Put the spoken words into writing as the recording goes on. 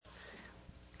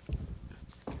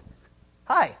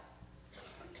Hi.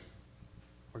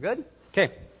 We're good?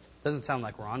 Okay. Doesn't sound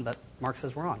like we're on, but Mark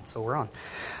says we're on, so we're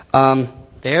on.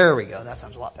 There we go. That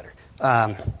sounds a lot better.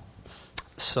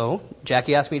 So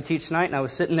Jackie asked me to teach tonight, and I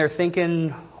was sitting there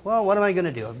thinking, well, what am I going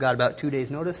to do? I've got about 2 days'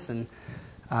 notice, and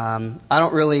I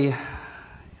don't really,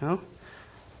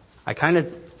 I kind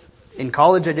of, in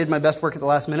college, I did my best work at the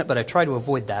last minute, but I try to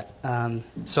avoid that.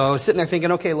 So I was sitting there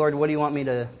thinking, okay, Lord, what do you want me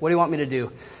to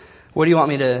do? What do you want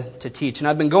me to teach? And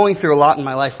I've been going through a lot in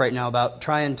my life right now about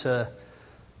trying to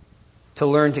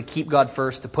learn to keep God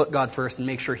first, to put God first, and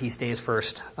make sure He stays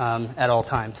first at all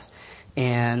times.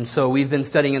 And so we've been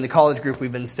studying in the college group.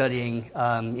 We've been studying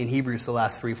in Hebrews the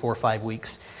last 3, 4, 5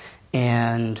 weeks.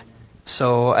 And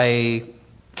so I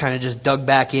kind of just dug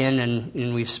back in,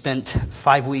 and we've spent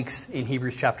 5 weeks in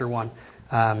Hebrews chapter 1.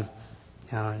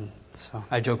 And so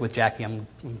I joke with Jackie,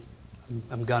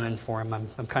 I'm gunning for him.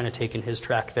 I'm kind of taking his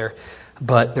track there.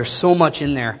 But there's so much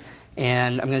in there.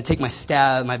 And I'm going to take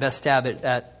my best stab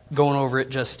at going over it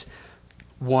just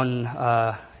in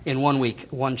 1 week,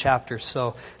 one chapter.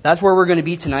 So that's where we're going to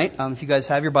be tonight. If you guys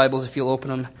have your Bibles, if you'll open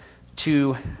them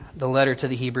to the letter to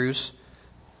the Hebrews.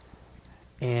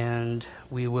 And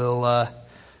we will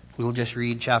just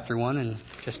read chapter 1 and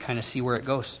just kind of see where it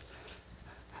goes.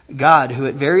 God, who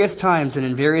at various times and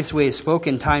in various ways spoke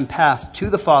in time past to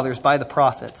the fathers by the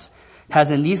prophets,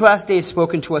 has in these last days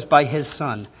spoken to us by His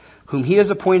Son, whom He has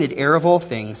appointed heir of all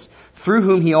things, through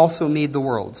whom He also made the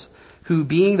worlds, who,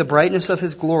 being the brightness of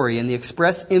His glory and the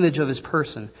express image of His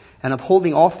person, and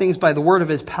upholding all things by the word of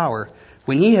His power,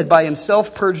 when He had by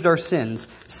Himself purged our sins,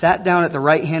 sat down at the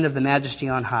right hand of the Majesty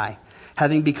on high,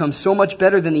 having become so much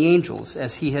better than the angels,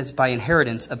 as He has by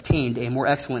inheritance obtained a more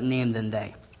excellent name than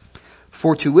they.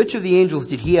 For to which of the angels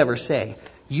did He ever say,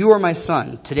 You are my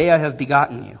Son, today I have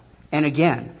begotten you? And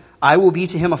again, I will be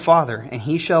to him a father, and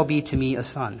he shall be to me a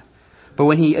son. But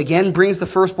when He again brings the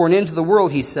firstborn into the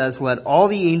world, He says, Let all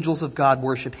the angels of God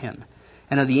worship Him.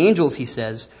 And of the angels, He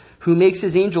says, Who makes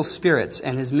His angels spirits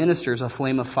and His ministers a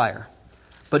flame of fire.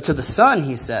 But to the Son,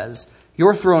 He says,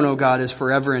 Your throne, O God, is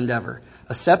forever and ever.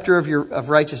 A scepter of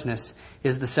righteousness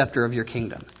is the scepter of your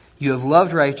kingdom. You have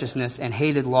loved righteousness and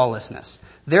hated lawlessness.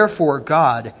 Therefore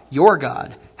God, your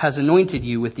God, has anointed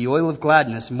you with the oil of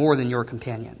gladness more than your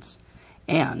companions.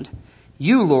 And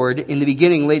you, Lord, in the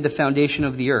beginning laid the foundation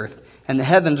of the earth, and the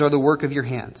heavens are the work of your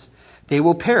hands. They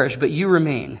will perish, but you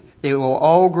remain. They will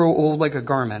all grow old like a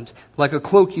garment. Like a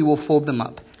cloak you will fold them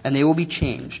up, and they will be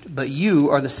changed. But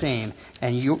you are the same,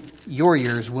 and your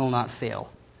years will not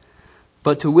fail.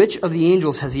 But to which of the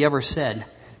angels has He ever said,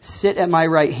 Sit at my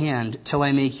right hand till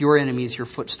I make your enemies your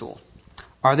footstool?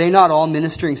 Are they not all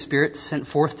ministering spirits sent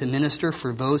forth to minister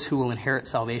for those who will inherit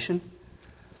salvation?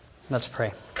 Let's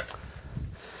pray.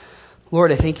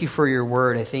 Lord, I thank You for Your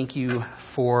word. I thank You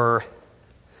for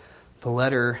the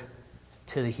letter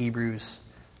to the Hebrews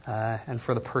and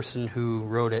for the person who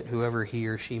wrote it, whoever he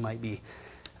or she might be.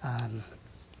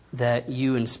 That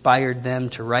You inspired them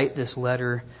to write this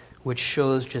letter, which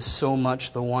shows just so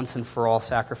much the once and for all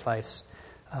sacrifice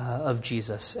of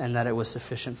Jesus, and that it was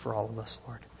sufficient for all of us,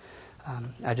 Lord.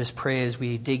 I just pray as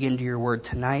we dig into Your word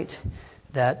tonight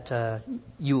that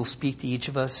You will speak to each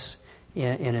of us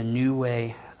in a new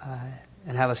way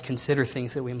and have us consider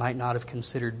things that we might not have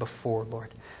considered before, Lord.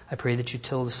 I pray that You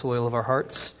till the soil of our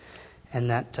hearts and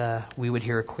that we would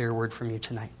hear a clear word from You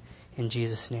tonight. In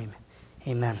Jesus' name,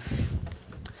 amen.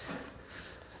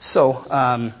 So,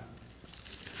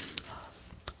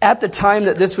 at the time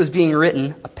that this was being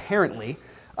written, apparently,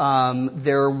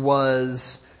 there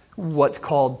was what's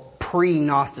called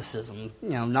pre-Gnosticism.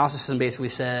 Gnosticism basically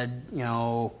said,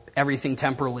 everything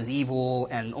temporal is evil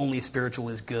and only spiritual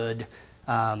is good.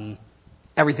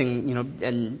 Everything,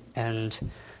 and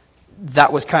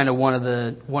that was kind of one of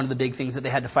the big things that they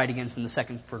had to fight against in the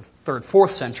 2nd, 3rd, 4th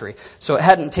century. So it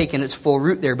hadn't taken its full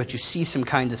root there, but you see some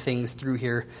kinds of things through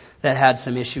here that had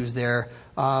some issues there.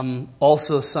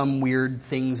 Also some weird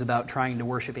things about trying to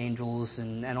worship angels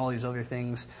and all these other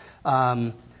things.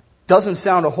 Doesn't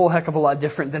sound a whole heck of a lot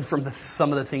different than from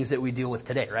some of the things that we deal with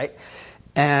today, right?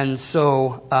 And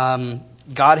so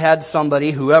God had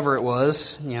somebody, whoever it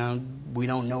was, we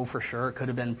don't know for sure. It could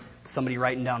have been somebody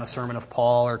writing down a sermon of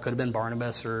Paul, or it could have been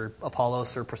Barnabas or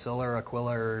Apollos or Priscilla or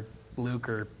Aquila or Luke,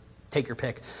 or take your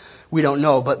pick. We don't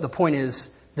know, but the point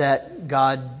is that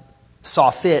God saw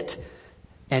fit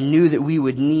and knew that we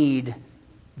would need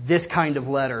this kind of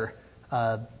letter,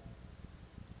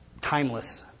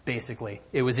 timeless, basically.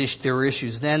 There were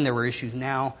issues then, there were issues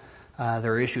now,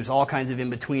 there are issues all kinds of in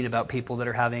between about people that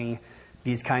are having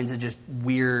these kinds of just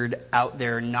weird, out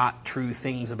there, not true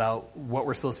things about what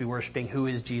we're supposed to be worshiping. Who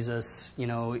is Jesus?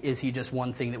 Is he just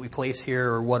one thing that we place here,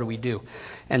 or what do we do?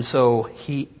 And so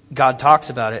God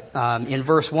talks about it. In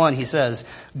verse 1, he says,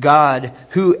 God,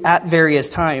 who at various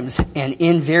times and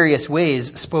in various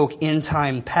ways spoke in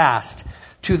time past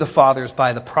to the fathers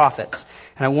by the prophets.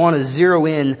 And I want to zero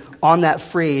in on that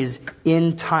phrase,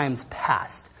 in times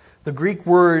past. The Greek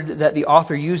word that the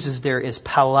author uses there is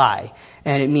palai,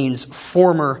 and it means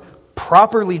former,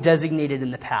 properly designated in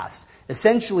the past.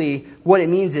 Essentially, what it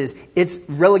means is it's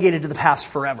relegated to the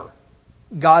past forever.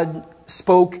 God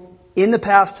spoke in the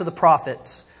past to the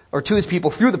prophets, or to his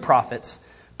people through the prophets,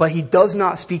 but he does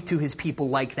not speak to his people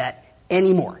like that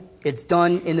anymore. It's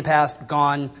done in the past,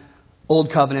 gone, old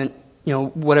covenant,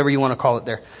 whatever you want to call it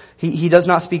there. He does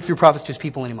not speak through prophets to his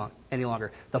people any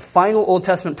longer. The final Old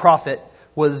Testament prophet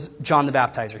was John the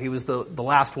Baptizer. He was the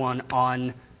last one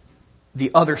on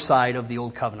the other side of the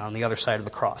Old Covenant, on the other side of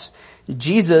the cross.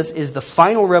 Jesus is the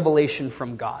final revelation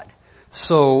from God.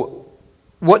 So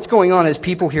what's going on is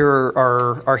people here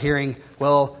are hearing,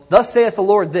 well, thus saith the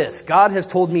Lord this. God has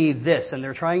told me this, and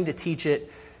they're trying to teach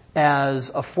it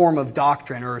as a form of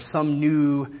doctrine or some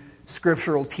new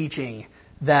scriptural teaching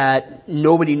that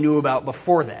nobody knew about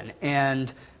before then.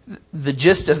 And the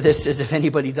gist of this is, if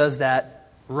anybody does that,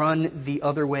 run the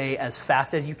other way as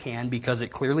fast as you can, because it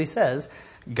clearly says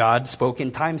God spoke in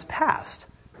times past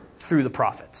through the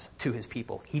prophets to his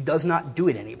people. He does not do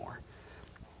it anymore.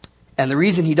 And the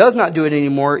reason he does not do it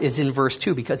anymore is in verse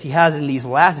 2, because he has in these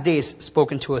last days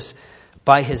spoken to us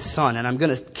by his Son. And I'm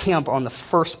going to camp on the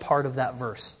first part of that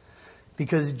verse,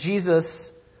 because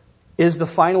Jesus is the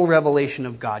final revelation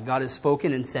of God. God has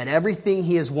spoken and said everything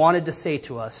he has wanted to say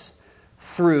to us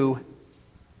through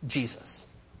Jesus.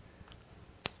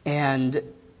 And,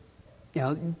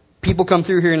 people come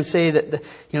through here and say that,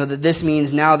 that this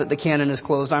means now that the canon is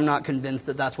closed. I'm not convinced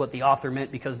that that's what the author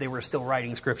meant, because they were still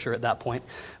writing scripture at that point.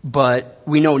 But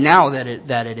we know now that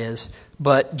it is.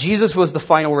 But Jesus was the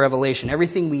final revelation.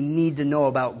 Everything we need to know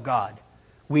about God,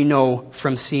 we know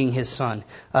from seeing his Son.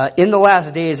 In the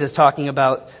last days is talking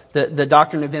about the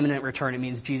doctrine of imminent return. It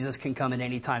means Jesus can come at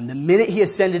any time. The minute he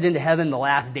ascended into heaven, the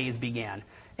last days began.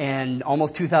 And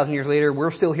almost 2,000 years later, we're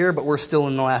still here, but we're still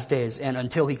in the last days. And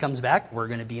until he comes back, we're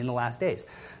going to be in the last days.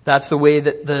 That's the way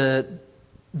that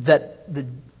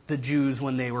the Jews,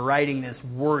 when they were writing this,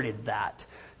 worded that.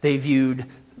 They viewed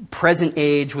present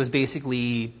age was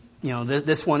basically,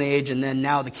 this one age, and then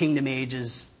now the kingdom age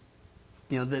is,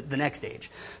 the next age.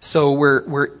 So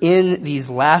we're in these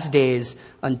last days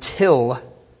until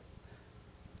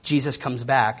Jesus comes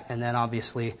back, and then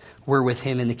obviously we're with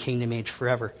him in the kingdom age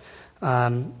forever.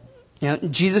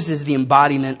 Jesus is the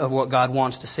embodiment of what God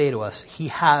wants to say to us. He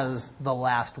has the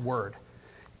last word.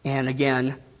 And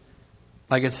again,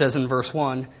 like it says in verse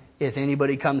 1, if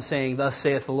anybody comes saying, thus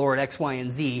saith the Lord, X, Y,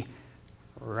 and Z,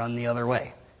 run the other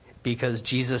way, because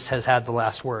Jesus has had the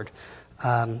last word.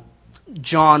 John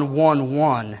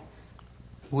 1:1,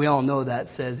 we all know that,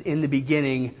 says, in the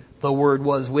beginning the Word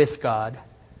was with God.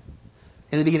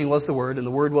 In the beginning was the Word, and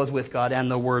the Word was with God, and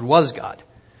the Word was God.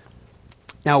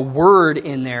 Now, word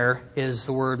in there is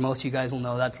the word most of you guys will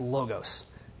know, that's logos.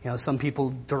 Some people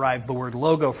derive the word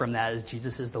logo from that, as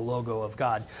Jesus is the logo of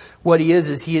God. What he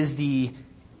is he is the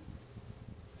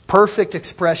perfect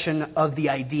expression of the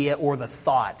idea or the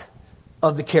thought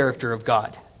of the character of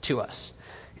God to us.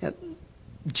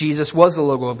 Jesus was the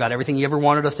logo of God. Everything he ever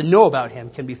wanted us to know about him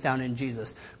can be found in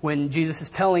Jesus. When Jesus is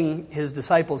telling his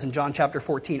disciples in John chapter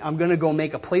 14, I'm going to go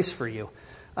make a place for you,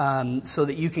 so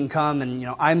that you can come, and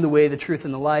I'm the way, the truth,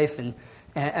 and the life,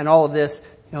 and all of this.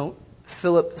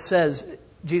 Philip says,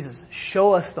 Jesus,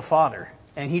 show us the Father.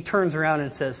 And he turns around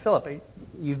and says, Philip,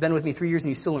 you've been with me 3 years and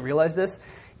you still don't realize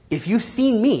this? If you've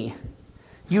seen me,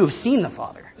 you have seen the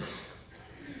Father.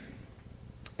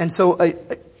 And so I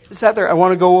sat there, I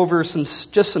want to go over some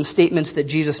statements that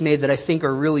Jesus made that I think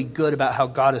are really good about how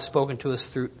God has spoken to us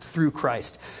through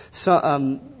Christ.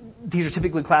 So, these are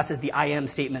typically classed as the I am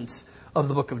statements of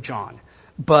the book of John.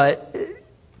 But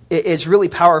it's really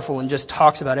powerful and just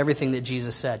talks about everything that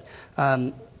Jesus said.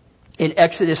 In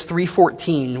Exodus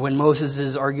 3:14, when Moses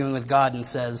is arguing with God and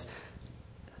says,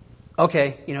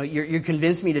 okay, you're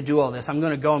convinced me to do all this. I'm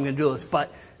going to go, I'm going to do all this.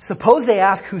 But suppose they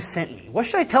ask who sent me. What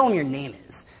should I tell them your name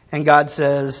is? And God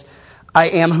says, I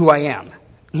am who I am.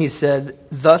 He said,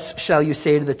 thus shall you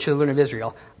say to the children of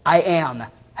Israel, I am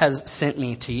has sent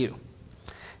me to you.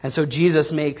 And so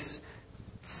Jesus makes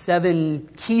 7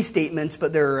 key statements,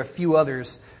 but there are a few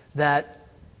others that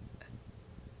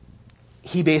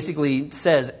he basically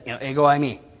says, ego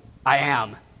eimi, I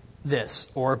am this.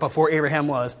 Or before Abraham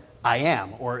was, I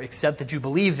am, or except that you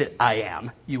believe that I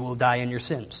am, you will die in your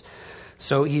sins.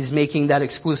 So he's making that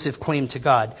exclusive claim to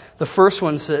God. The first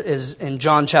one is in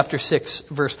John chapter 6,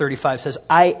 verse 35, says,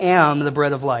 I am the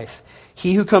bread of life.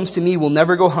 He who comes to me will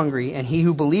never go hungry, and he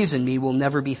who believes in me will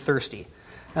never be thirsty.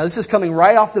 Now this is coming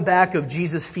right off the back of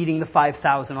Jesus feeding the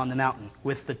 5,000 on the mountain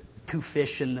with the 2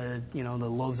 fish and the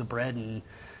loaves of bread, and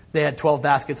they had 12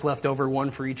 baskets left over,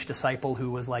 one for each disciple who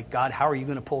was like, God, how are you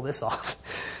going to pull this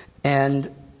off? And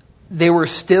they were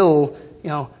still,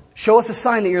 show us a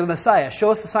sign that you're the Messiah.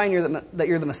 Show us a sign that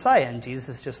you're the Messiah. And Jesus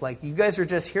is just like, you guys are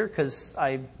just here because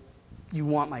you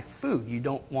want my food. You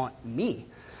don't want me.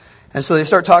 And so they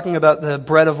start talking about the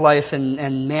bread of life and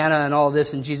manna and all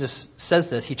this. And Jesus says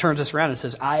this. He turns us around and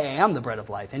says, I am the bread of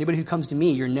life. Anybody who comes to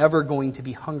me, you're never going to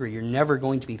be hungry. You're never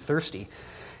going to be thirsty.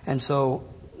 And so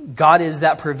God is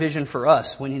that provision for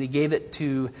us. When he gave it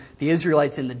to the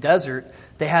Israelites in the desert,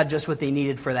 they had just what they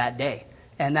needed for that day.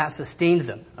 And that sustained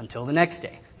them until the next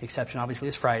day. The exception, obviously,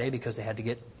 is Friday because they had to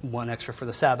get one extra for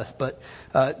the Sabbath. But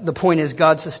the point is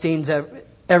God sustains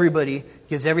everybody,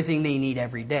 gives everything they need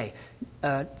every day.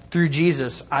 Through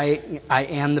Jesus, I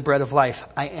am the bread of life.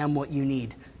 I am what you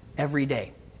need every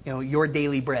day. Your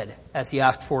daily bread, as he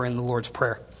asked for in the Lord's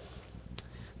Prayer.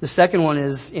 The second one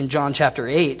is in John chapter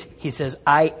 8. He says,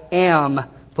 I am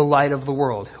the light of the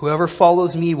world. Whoever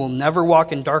follows me will never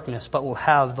walk in darkness, but will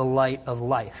have the light of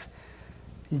life.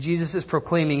 And Jesus is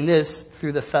proclaiming this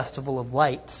through the Festival of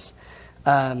Lights.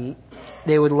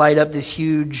 They would light up this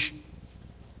huge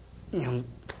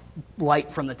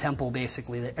light from the temple,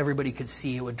 basically, that everybody could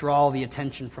see. It would draw all the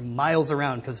attention from miles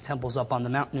around because the temple's up on the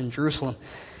mountain in Jerusalem.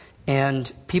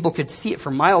 And people could see it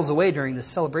from miles away during this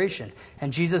celebration.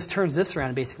 And Jesus turns this around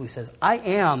and basically says, I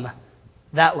am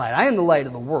that light. I am the light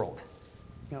of the world.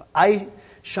 I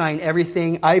shine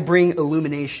everything. I bring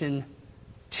illumination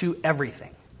to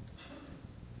everything.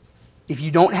 If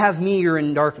you don't have me, you're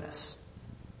in darkness.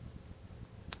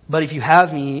 But if you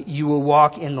have me, you will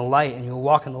walk in the light, and you'll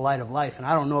walk in the light of life. And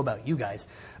I don't know about you guys,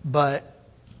 but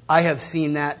I have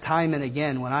seen that time and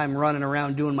again when I'm running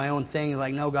around doing my own thing,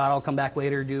 like, no, God, I'll come back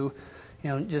later, you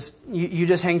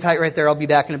just hang tight right there. I'll be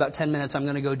back in about 10 minutes. I'm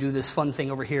going to go do this fun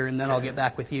thing over here, and then I'll get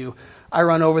back with you. I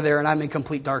run over there, and I'm in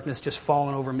complete darkness, just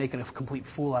falling over, making a complete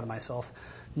fool out of myself,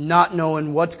 not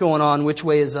knowing what's going on, which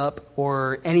way is up,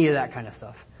 or any of that kind of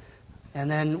stuff. And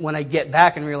then when I get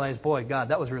back and realize, boy, God,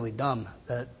 that was really dumb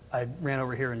that I ran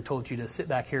over here and told you to sit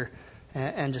back here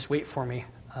and just wait for me.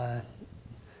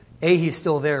 A, he's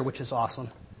still there, which is awesome.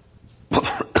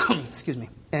 Excuse me.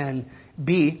 And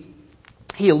B,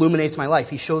 he illuminates my life.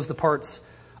 He shows the parts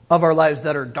of our lives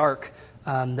that are dark,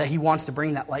 that he wants to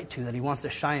bring that light to, that he wants to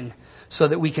shine so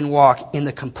that we can walk in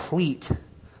the complete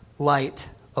light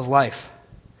of life.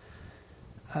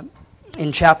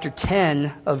 In chapter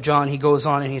 10 of John, he goes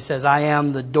on and he says, I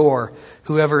am the door.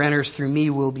 Whoever enters through me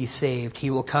will be saved. He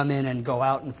will come in and go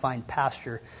out and find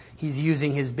pasture. He's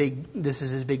using this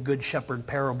is his big good shepherd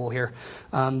parable here.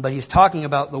 But he's talking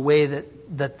about the way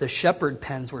that the shepherd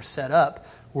pens were set up,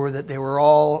 were that they were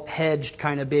all hedged,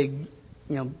 kind of big,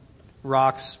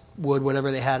 rocks, wood,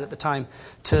 whatever they had at the time,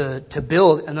 to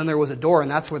build. And then there was a door, and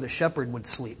that's where the shepherd would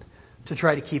sleep to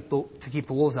try to keep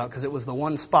the wolves out, because it was the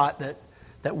one spot that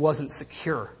wasn't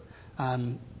secure.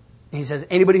 He says,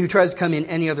 anybody who tries to come in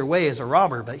any other way is a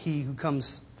robber, but he who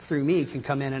comes through me can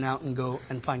come in and out and go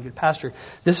and find good pasture.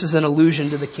 This is an allusion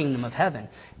to the kingdom of heaven.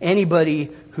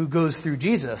 Anybody who goes through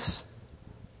Jesus,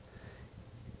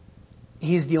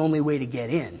 he's the only way to get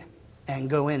in and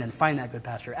go in and find that good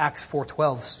pasture. Acts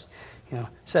 4:12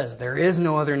 says, there is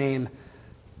no other name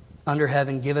under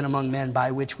heaven given among men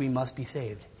by which we must be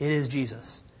saved. It is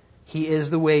Jesus. He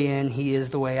is the way in. He is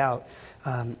the way out.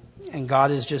 And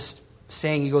God is just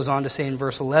saying, he goes on to say in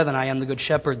verse 11, I am the good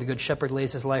shepherd. The good shepherd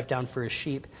lays his life down for his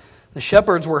sheep. The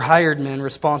shepherds were hired men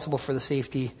responsible for the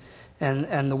safety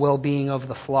and the well-being of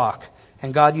the flock.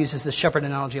 And God uses the shepherd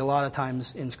analogy a lot of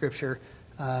times in Scripture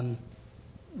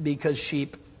because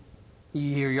sheep,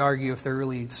 you argue if they're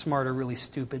really smart or really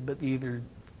stupid, but either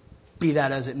be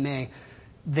that as it may,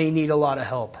 they need a lot of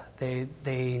help. They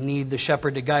need the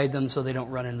shepherd to guide them so they don't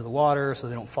run into the water, so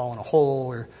they don't fall in a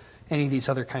hole, or any of these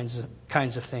other kinds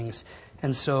of things.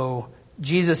 And so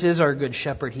Jesus is our good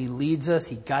shepherd. He leads us,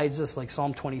 he guides us, like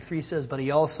Psalm 23 says, but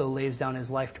he also lays down his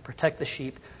life to protect the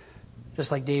sheep,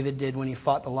 just like David did when he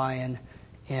fought the lion.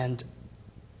 And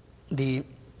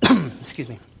excuse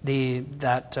me,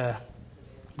 that's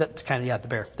kind of, the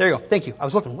bear. There you go. Thank you. I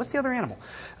was looking. What's the other animal?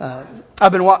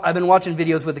 I've been watching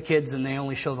videos with the kids, and they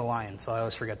only show the lion, so I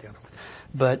always forget the other one.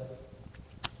 But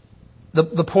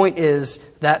The point is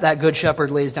that good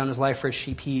shepherd lays down his life for his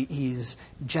sheep. He's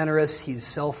generous, he's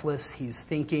selfless, he's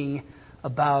thinking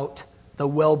about the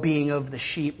well-being of the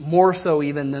sheep, more so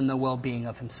even than the well-being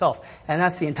of himself. And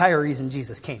that's the entire reason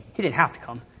Jesus came. He didn't have to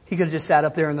come. He could have just sat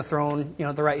up there in the throne,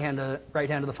 at the right hand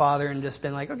of the Father, and just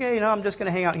been like, okay, I'm just going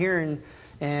to hang out here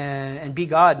and be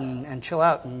God and chill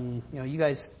out, and you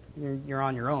guys, you're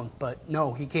on your own. But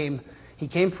no, he came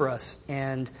for us,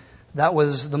 and that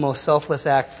was the most selfless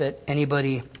act that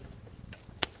anybody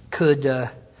could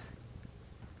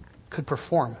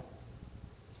perform.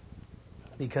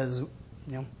 Because,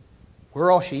 we're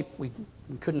all sheep. We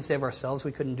couldn't save ourselves.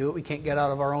 We couldn't do it. We can't get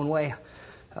out of our own way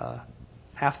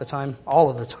half the time, all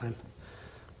of the time.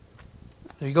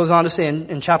 He goes on to say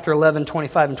in chapter 11,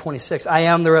 25 and 26, I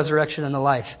am the resurrection and the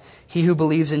life. He who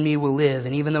believes in me will live,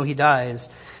 and even though he dies,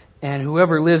 and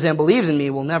whoever lives and believes in me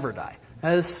will never die.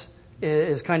 Now, this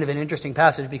is kind of an interesting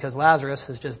passage because Lazarus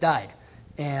has just died.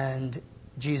 And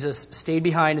Jesus stayed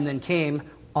behind and then came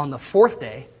on the fourth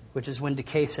day, which is when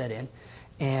decay set in.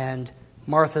 And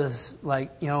Martha's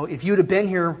like, if you'd have been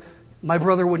here, my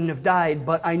brother wouldn't have died,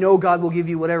 but I know God will give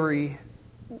you whatever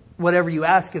you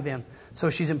ask of him. So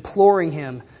she's imploring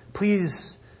him,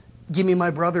 please give me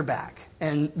my brother back.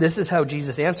 And this is how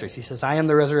Jesus answers. He says, I am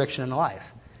the resurrection and the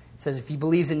life. He says, if he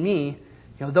believes in me,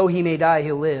 though he may die,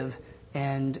 he'll live.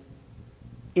 And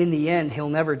in the end, he'll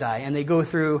never die. And they go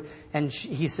through, and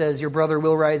he says, your brother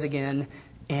will rise again.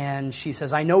 And she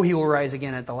says, I know he will rise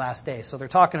again at the last day. So they're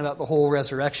talking about the whole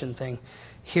resurrection thing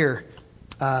here.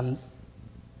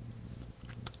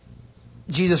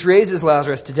 Jesus raises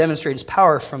Lazarus to demonstrate his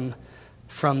power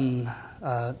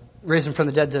raised him from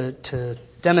the dead to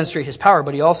demonstrate his power,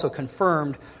 but he also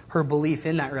confirmed her belief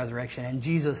in that resurrection. And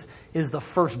Jesus is the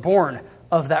firstborn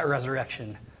of that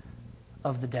resurrection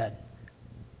of the dead.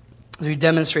 So he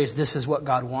demonstrates this is what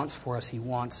God wants for us. He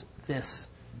wants this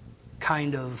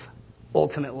kind of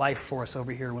ultimate life for us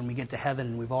over here when we get to heaven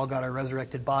and we've all got our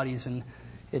resurrected bodies, and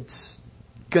it's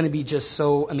going to be just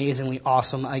so amazingly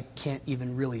awesome. I can't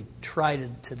even really try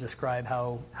to describe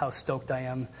how stoked I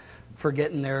am for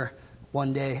getting there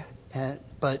one day.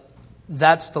 But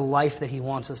that's the life that he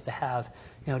wants us to have.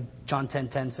 John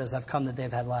 10:10 says, I've come that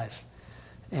they've had life.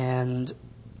 And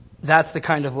that's the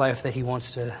kind of life that he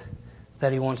wants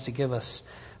to give us.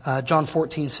 John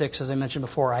 14:6, as I mentioned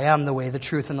before, I am the way, the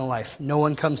truth, and the life. No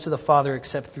one comes to the Father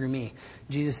except through me.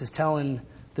 Jesus is telling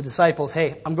the disciples,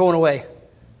 hey, I'm going away,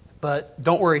 but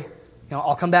don't worry.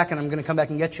 I'll come back, and I'm going to come back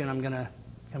and get you, and I'm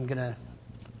going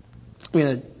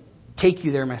to take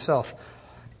you there myself.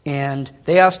 And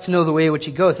they ask to know the way which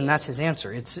he goes, and that's his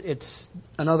answer. It's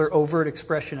another overt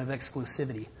expression of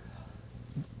exclusivity.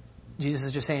 Jesus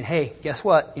is just saying, hey, guess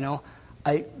what?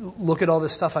 I look at all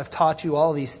this stuff I've taught you,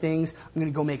 all these things. I'm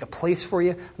going to go make a place for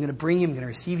you. I'm going to bring you. I'm going to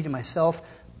receive you to myself.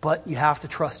 But you have to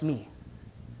trust me.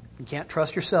 You can't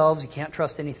trust yourselves. You can't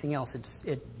trust anything else.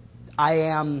 I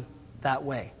am that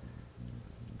way.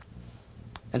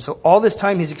 And so all this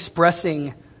time he's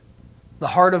expressing the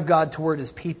heart of God toward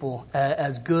his people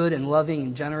as good and loving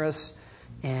and generous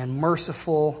and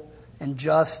merciful and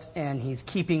just. And he's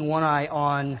keeping one eye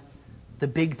on the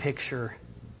big picture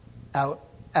out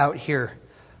here.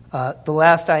 The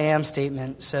last I am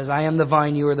statement says, I am the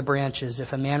vine, you are the branches.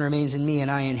 If a man remains in me and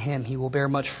I in him, he will bear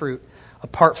much fruit.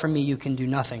 Apart from me, you can do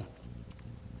nothing.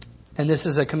 And this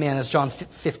is a command, that's John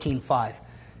 15:5.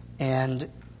 And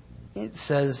it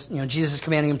says, Jesus is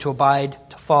commanding him to abide,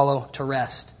 to follow, to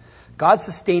rest. God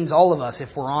sustains all of us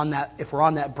if we're on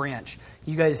that branch.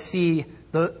 You guys see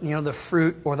the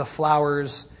fruit or the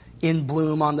flowers in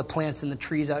bloom on the plants and the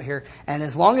trees out here. And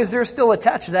as long as they're still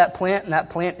attached to that plant and that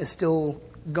plant is still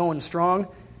going strong,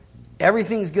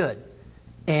 everything's good.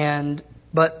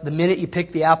 But the minute you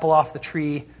pick the apple off the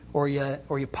tree or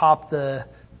you pop the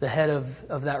head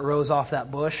of that rose off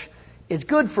that bush, it's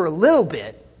good for a little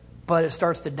bit, but it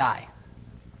starts to die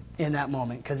in that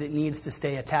moment because it needs to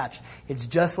stay attached. It's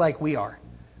just like we are.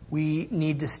 We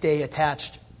need to stay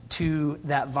attached to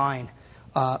that vine.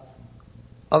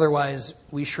 Otherwise,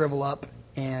 we shrivel up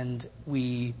and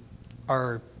we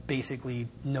are basically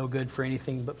no good for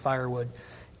anything but firewood.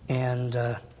 And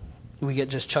we get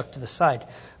just chucked to the side.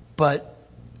 But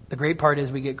the great part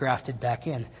is we get grafted back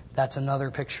in. That's another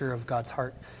picture of God's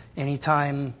heart.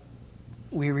 Anytime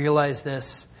we realize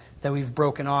this, that we've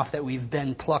broken off, that we've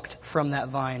been plucked from that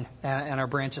vine and our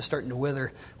branch is starting to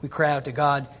wither, we cry out to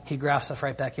God, he grafts us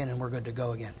right back in and we're good to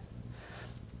go again.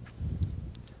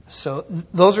 So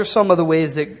those are some of the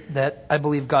ways that I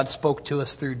believe God spoke to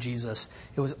us through Jesus.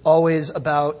 It was always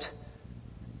about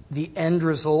the end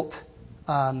result,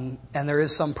 and there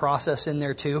is some process in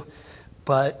there too,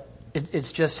 but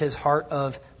it's just his heart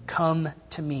of come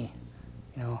to me.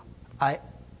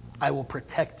 I will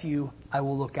protect you. I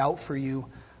will look out for you.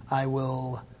 I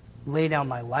will lay down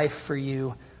my life for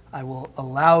you. I will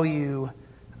allow you,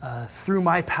 through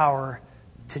my power,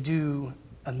 to do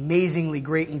amazingly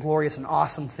great and glorious and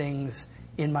awesome things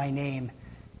in my name.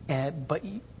 But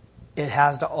it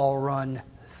has to all run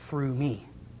through me,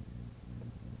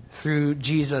 through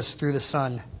Jesus, through the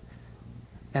Son,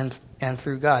 and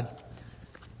through God.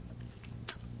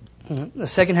 The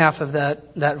second half of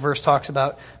that verse talks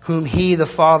about whom he, the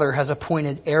Father, has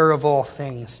appointed heir of all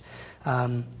things.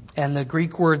 And the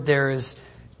Greek word there is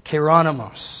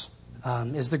kaironimos,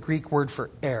 is the Greek word for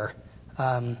heir.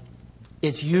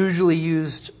 It's usually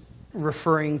used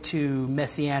referring to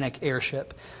messianic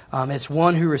heirship. It's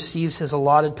one who receives his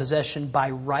allotted possession by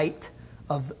right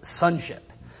of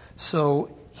sonship. So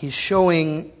he's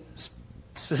showing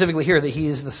specifically here that he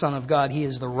is the Son of God. He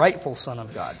is the rightful Son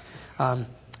of God.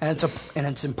 And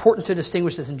it's important to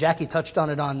distinguish this, and Jackie touched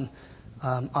on it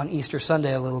on Easter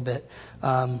Sunday a little bit.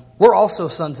 We're also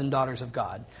sons and daughters of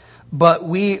God, but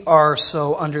we are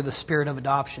so under the spirit of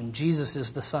adoption. Jesus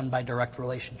is the Son by direct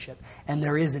relationship, and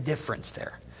there is a difference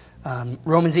there.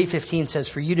 Romans 8:15 says,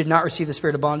 "For you did not receive the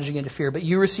spirit of bondage again to fear, but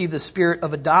you received the spirit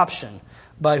of adoption,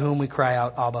 by whom we cry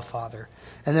out, Abba, Father."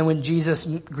 And then when Jesus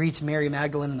greets Mary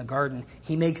Magdalene in the garden,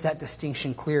 he makes that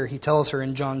distinction clear. He tells her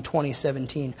in John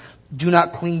 20:17, "Do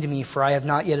not cling to me, for I have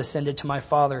not yet ascended to my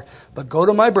Father, but go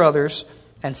to my brothers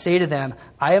and say to them,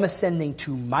 I am ascending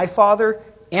to my Father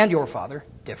and your Father,"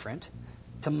 different,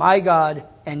 "to my God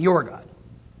and your God."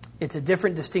 It's a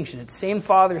different distinction. It's same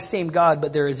Father, same God,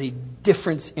 but there is a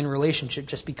difference in relationship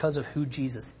just because of who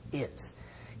Jesus is.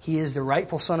 He is the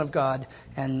rightful Son of God,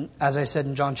 and as I said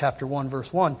in John chapter 1,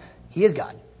 verse 1, he is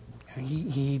God.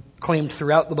 He claimed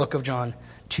throughout the book of John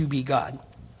to be God.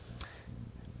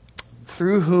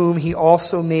 Through whom he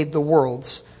also made the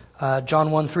worlds. John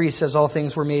 1:3 says, "All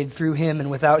things were made through him, and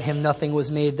without him nothing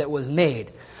was made that was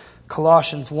made."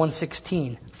 Colossians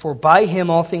 1:16, "For by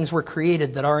him all things were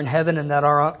created that are in heaven and that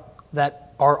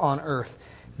are on earth,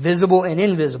 visible and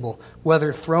invisible,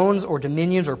 whether thrones or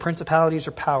dominions or principalities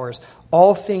or powers.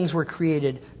 All things were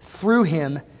created through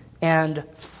him and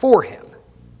for him."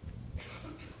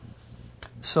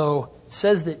 So it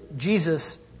says that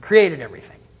Jesus created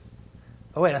everything.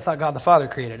 Oh wait, I thought God the Father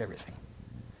created everything.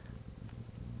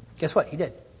 Guess what? He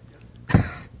did.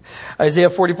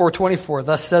 Isaiah 44:24,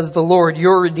 "Thus says the Lord,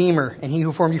 your Redeemer, and he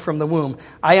who formed you from the womb.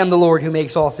 I am the Lord who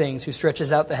makes all things, who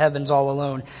stretches out the heavens all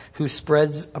alone, who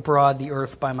spreads abroad the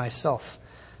earth by myself."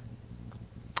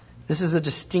 This is a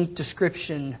distinct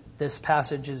description. This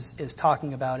passage is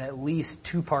talking about at least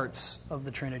two parts of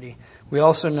the Trinity. We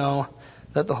also know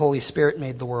that the Holy Spirit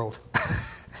made the world.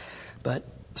 But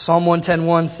Psalm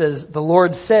 110:1 says, "The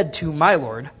Lord said to my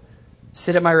Lord,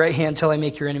 sit at my right hand till I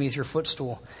make your enemies your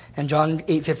footstool." And John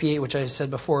 8:58, which I said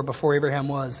before Abraham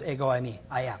was, ego eimi,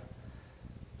 I am.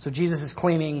 So Jesus is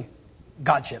claiming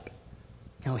Godship.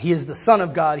 He is the Son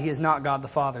of God. He is not God the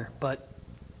Father. But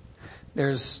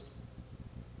there's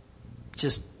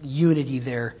just unity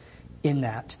there in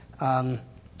that.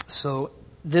 So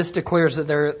this declares that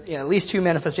there are at least two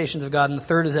manifestations of God, and the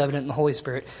third is evident in the Holy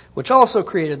Spirit, which also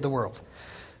created the world.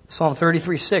 Psalm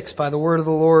 33:6, "By the word of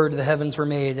the Lord the heavens were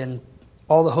made, and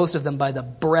all the host of them by the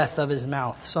breath of his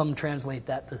mouth." Some translate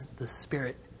that the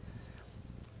Spirit.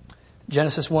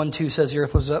 Genesis 1:2 says, "The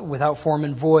earth was without form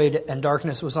and void, and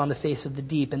darkness was on the face of the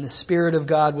deep, and the Spirit of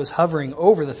God was hovering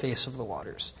over the face of the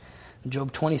waters." And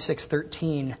Job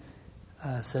 26:13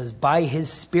 says, "By his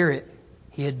Spirit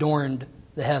he adorned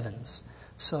the heavens."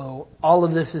 So all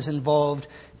of this is involved.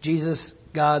 Jesus,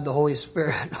 God, the Holy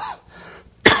Spirit,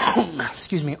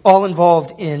 excuse me, all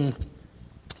involved in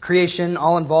creation,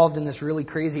 all involved in this really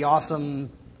crazy, awesome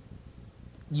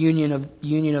union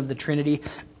of the Trinity.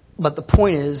 But the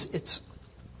point is,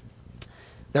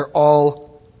 they're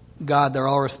all God. They're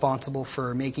all responsible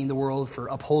for making the world, for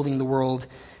upholding the world,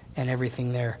 and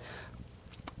everything there.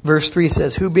 Verse 3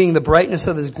 says, "Who being the brightness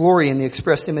of his glory and the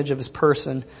express image of his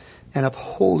person, and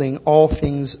upholding all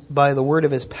things by the word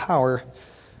of his power,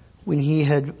 when he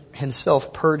had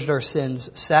himself purged our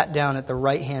sins, sat down at the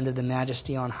right hand of the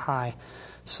majesty on high."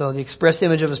 So the express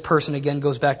image of his person, again,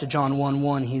 goes back to John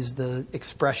 1:1. He's the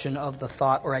expression of the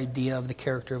thought or idea of the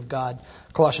character of God.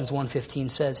 Colossians 1:15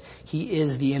 says, "He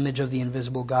is the image of the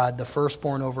invisible God, the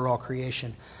firstborn over all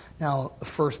creation." Now, the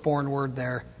firstborn word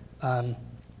there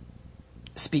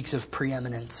speaks of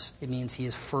preeminence. It means he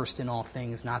is first in all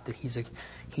things, not that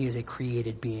he is a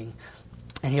created being.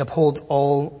 And he upholds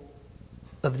all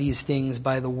of these things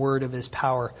by the word of his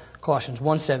power. Colossians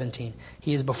 1:17,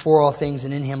 "He is before all things,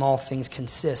 and in him all things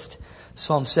consist."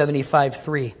 Psalm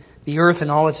 75:3, The earth and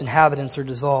all its inhabitants are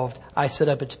dissolved. I set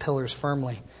up its pillars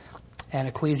firmly. And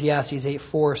Ecclesiastes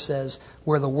 8:4 says,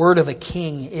 where the word of a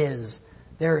king is,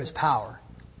 there is power.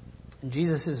 And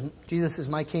Jesus is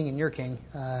my king and your king,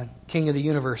 king of the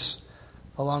universe,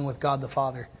 along with God the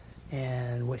Father.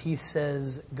 And what he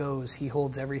says goes. He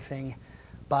holds everything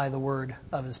by the word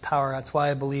of his power. That's why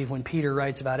I believe when Peter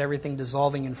writes about everything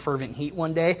dissolving in fervent heat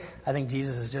one day, I think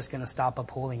Jesus is just going to stop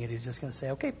upholding it. He's just going to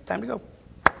say, okay, time to go.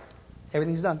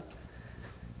 Everything's done.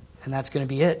 And that's going to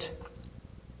be it.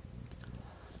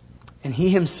 And he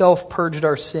himself purged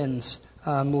our sins.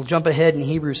 We'll jump ahead in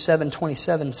Hebrews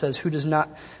 7:27 says, who does not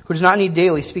need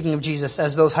daily, speaking of Jesus,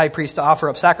 as those high priests to offer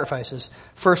up sacrifices,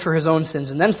 first for his own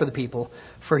sins and then for the people.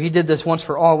 For he did this once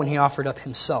for all when he offered up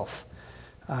himself.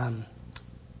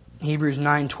 Hebrews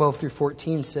 9:12 through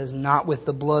 14 says, not with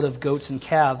the blood of goats and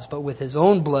calves, but with his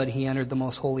own blood he entered the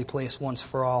most holy place once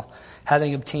for all,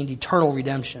 having obtained eternal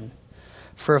redemption.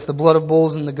 For if the blood of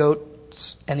bulls and the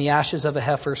goats and the ashes of a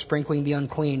heifer sprinkling the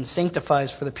unclean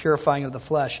sanctifies for the purifying of the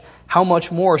flesh, how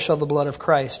much more shall the blood of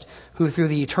Christ, who through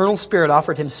the eternal Spirit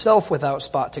offered himself without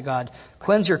spot to God,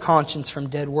 cleanse your conscience from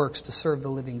dead works to serve the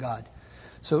living God.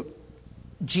 So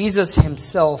Jesus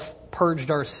himself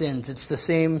purged our sins.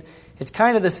 It's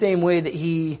kind of the same way that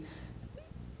he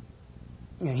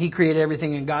created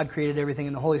everything and God created everything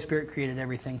and the Holy Spirit created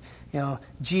everything.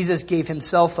 Jesus gave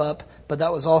himself up, but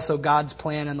that was also God's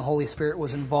plan, and the Holy Spirit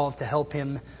was involved to help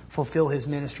him fulfill his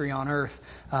ministry on earth.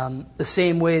 The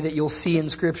same way that you'll see in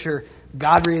Scripture,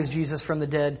 God raised Jesus from the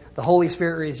dead, the Holy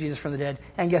Spirit raised Jesus from the dead,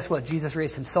 and guess what? Jesus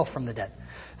raised himself from the dead.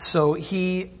 So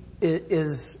he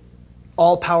is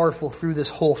all-powerful through this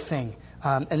whole thing.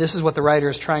 And this is what the writer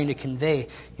is trying to convey.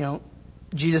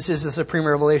 Jesus is the supreme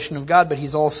revelation of God, but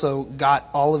he's also got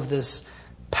all of this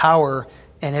power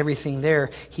and everything there.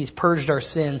 He's purged our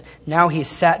sin. Now he's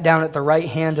sat down at the right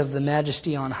hand of the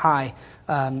Majesty on high,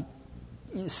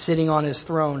 sitting on his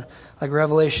throne. Like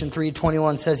Revelation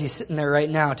 3:21 says, he's sitting there right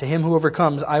now. To him who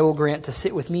overcomes, I will grant to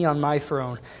sit with me on my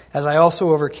throne, as I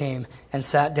also overcame and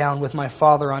sat down with my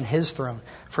Father on his throne.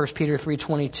 1 Peter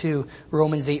 3:22,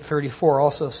 Romans 8:34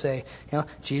 also say,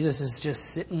 Jesus is just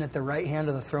sitting at the right hand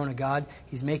of the throne of God.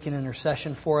 He's making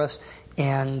intercession for us.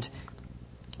 And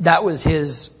that was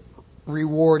his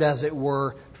reward, as it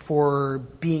were, for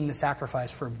being the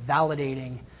sacrifice, for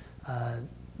validating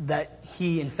that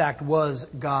he, in fact, was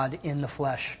God in the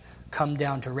flesh, come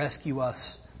down to rescue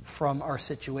us from our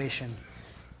situation.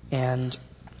 And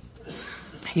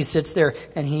he sits there,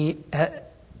 and he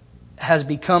has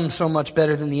become so much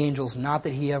better than the angels. Not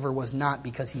that he ever was not,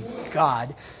 because he's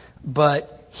God,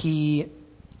 but the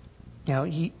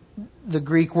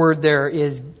Greek word there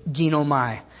is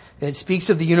ginomai. It speaks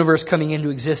of the universe coming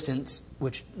into existence,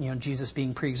 which, Jesus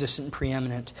being pre-existent and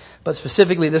preeminent. But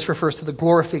specifically, this refers to the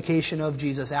glorification of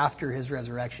Jesus after his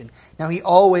resurrection. Now, he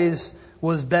always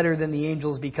was better than the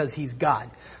angels because he's God.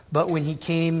 But when he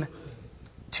came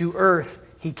to earth,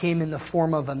 he came in the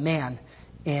form of a man,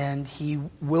 and he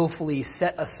willfully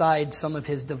set aside some of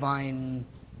his divine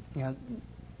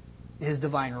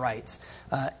rights.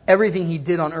 Everything he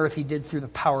did on earth, he did through the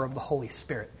power of the Holy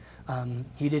Spirit.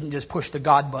 He didn't just push the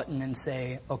God button and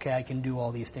say, okay, I can do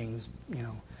all these things.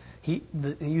 He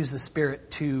used the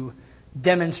Spirit to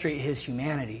demonstrate his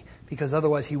humanity, because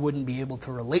otherwise he wouldn't be able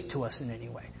to relate to us in any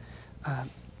way.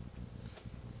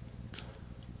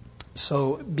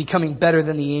 So becoming better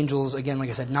than the angels, again, like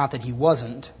I said, not that he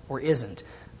wasn't or isn't,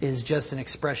 is just an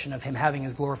expression of him having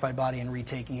his glorified body and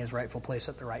retaking his rightful place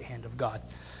at the right hand of God.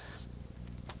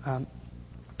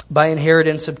 By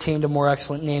inheritance obtained a more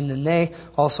excellent name than they,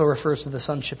 also refers to the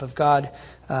sonship of God,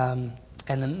 and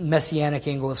the messianic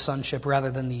angle of sonship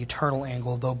rather than the eternal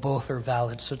angle, though both are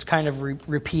valid. So it's kind of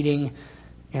repeating,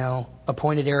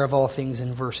 appointed heir of all things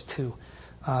in verse 2.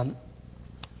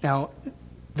 Now,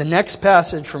 the next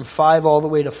passage from 5 all the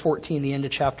way to 14, the end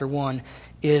of chapter 1,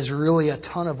 is really a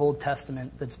ton of Old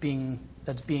Testament that's being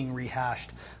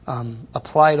rehashed,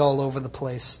 applied all over the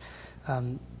place.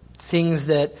 Things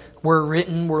that were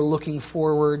written, were looking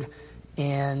forward,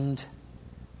 and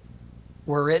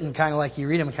were written kind of like you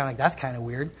read them and kind of like, that's kind of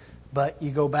weird. But you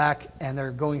go back and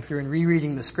they're going through and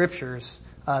rereading the scriptures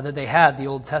that they had, the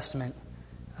Old Testament,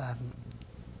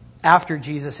 after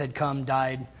Jesus had come,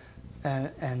 died,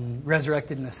 and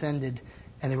resurrected and ascended,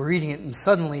 and they were reading it, and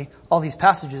suddenly all these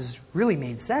passages really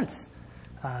made sense.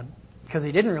 Because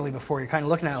they didn't really before. You're kind of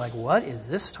looking at it like, what is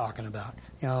this talking about?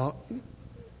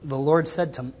 The Lord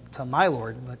said to my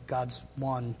Lord, but God's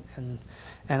one, and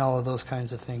all of those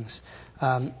kinds of things.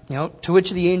 To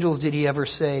which of the angels did he ever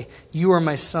say, you are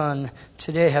my son,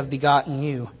 today have begotten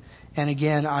you. And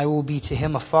again, I will be to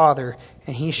him a father,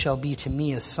 and he shall be to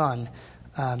me a son.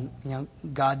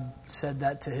 God said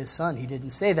that to his son. He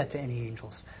didn't say that to any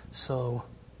angels. So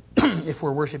if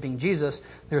we're worshiping Jesus,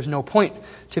 there's no point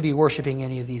to be worshiping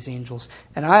any of these angels.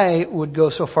 And I would go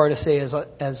so far to say,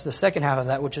 as the second half of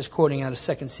that, which is quoting out of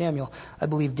 2 Samuel, I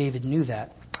believe David knew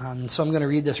that. So I'm going to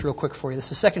read this real quick for you.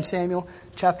 This is 2 Samuel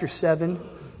chapter 7,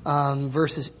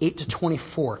 verses 8 to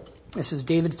 24. This is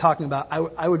David's talking about,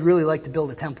 I would really like to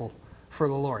build a temple for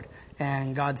the Lord.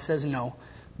 And God says no.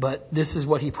 But this is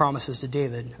what he promises to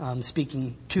David,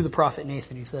 speaking to the prophet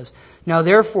Nathan. He says, "Now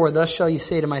therefore, thus shall you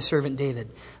say to my servant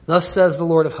David, Thus says the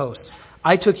Lord of hosts,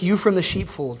 I took you from the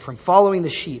sheepfold, from following the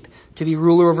sheep, to be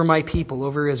ruler over my people,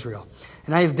 over Israel.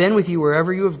 And I have been with you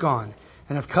wherever you have gone,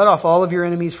 and have cut off all of your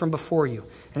enemies from before you,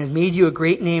 and have made you a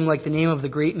great name like the name of the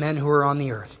great men who are on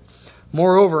the earth.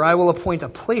 Moreover, I will appoint a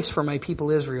place for my people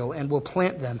Israel, and will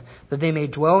plant them, that they may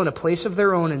dwell in a place of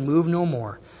their own and move no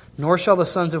more. Nor shall the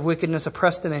sons of wickedness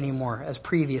oppress them any more, as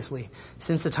previously,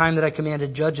 since the time that I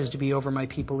commanded judges to be over my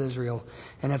people Israel,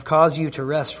 and have caused you to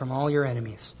rest from all your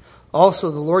enemies.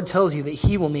 Also the Lord tells you that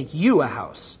he will make you a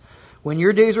house. When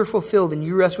your days are fulfilled and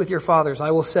you rest with your fathers,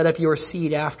 I will set up your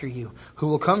seed after you, who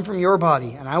will come from your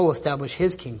body, and I will establish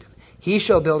his kingdom. He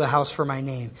shall build a house for my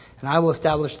name, and I will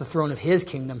establish the throne of his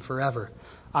kingdom forever.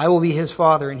 I will be his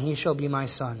father, and he shall be my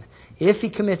son. If he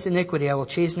commits iniquity, I will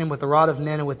chasten him with the rod of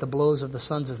men and with the blows of the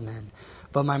sons of men.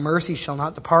 But my mercy shall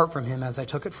not depart from him, as I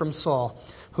took it from Saul,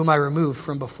 whom I removed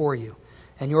from before you.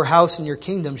 And your house and your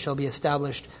kingdom shall be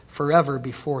established forever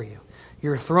before you.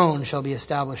 Your throne shall be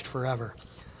established forever."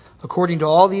 According to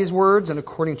all these words and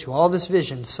according to all this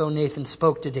vision, so Nathan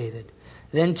spoke to David.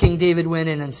 Then King David went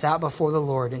in and sat before the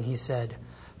Lord, and he said,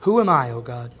 "Who am I, O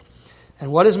God?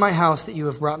 And what is my house that you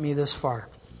have brought me this far?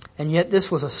 And yet this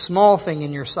was a small thing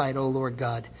in your sight, O Lord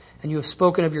God, and you have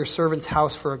spoken of your servant's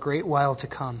house for a great while to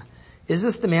come. Is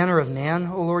this the manner of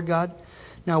man, O Lord God?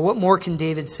 Now what more can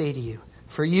David say to you?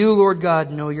 For you, Lord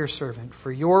God, know your servant.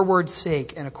 For your word's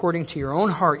sake, and according to your own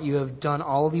heart, you have done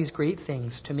all these great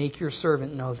things to make your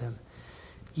servant know them.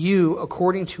 You,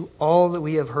 according to all that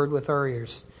we have heard with our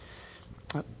ears."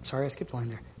 Sorry, I skipped a line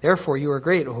there. "Therefore you are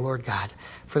great, O Lord God,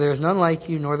 for there is none like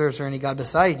you, nor is there any God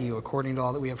beside you, according to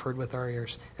all that we have heard with our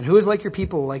ears. And who is like your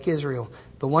people, like Israel,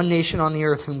 the one nation on the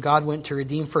earth whom God went to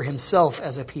redeem for himself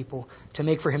as a people, to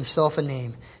make for himself a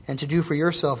name, and to do for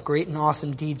yourself great and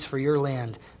awesome deeds for your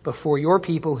land, before your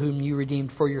people whom you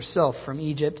redeemed for yourself from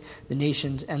Egypt, the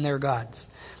nations and their gods.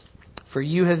 For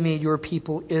you have made your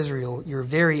people Israel your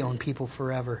very own people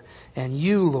forever, and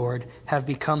you, Lord, have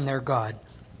become their God."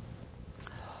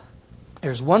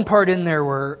 There's one part in there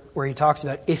where he talks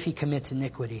about if he commits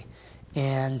iniquity.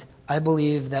 And I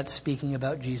believe that's speaking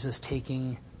about Jesus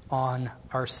taking on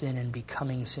our sin and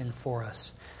becoming sin for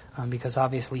us. Because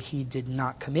obviously he did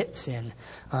not commit sin,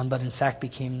 but in fact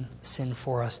became sin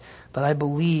for us. But I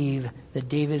believe that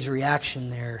David's reaction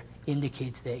there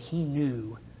indicates that he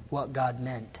knew what God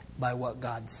meant by what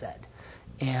God said.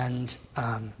 And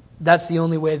that's the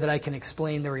only way that I can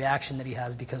explain the reaction that he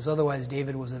has, because otherwise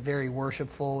David was a very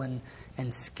worshipful and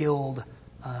skilled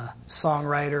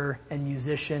songwriter and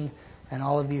musician and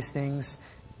all of these things.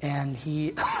 And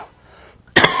he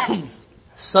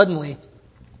suddenly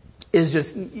is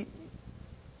just,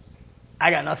 "I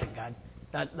got nothing, God.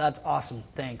 That's awesome.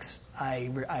 Thanks.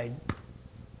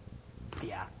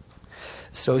 Yeah."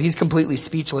 So he's completely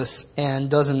speechless and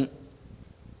doesn't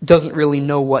really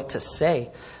know what to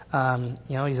say.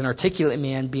 He's an articulate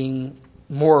man, being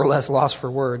more or less lost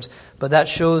for words, but that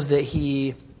shows that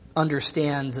he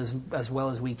understands as well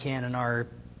as we can in our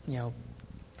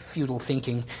futile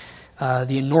thinking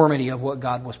the enormity of what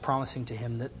God was promising to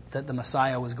him, that the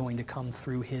Messiah was going to come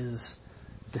through his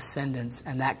descendants,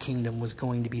 and that kingdom was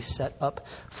going to be set up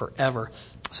forever.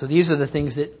 So these are the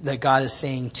things that God is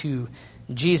saying to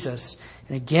Jesus.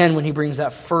 And again, when he brings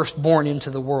that firstborn into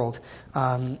the world,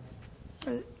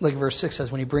 like verse 6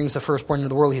 says, when he brings the firstborn into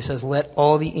the world, he says, "Let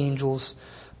all the angels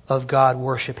of God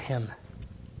worship him."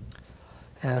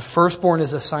 And firstborn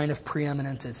is a sign of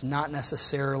preeminence. It's not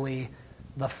necessarily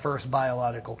the first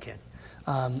biological kid.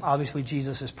 Obviously,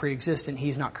 Jesus is pre-existent.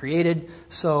 He's not created.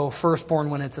 So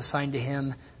firstborn, when it's assigned to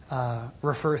him,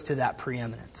 refers to that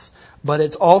preeminence. But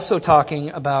it's also talking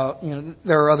about,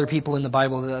 there are other people in the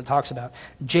Bible that it talks about.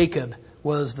 Jacob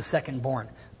was the secondborn,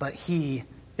 but he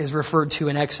is referred to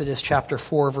in Exodus chapter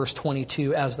 4, verse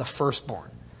 22 as the firstborn.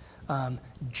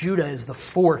 Judah is the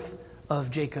fourth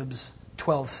of Jacob's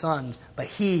 12 sons, but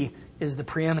he is the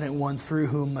preeminent one through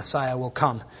whom Messiah will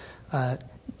come.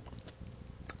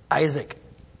 Isaac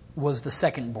was the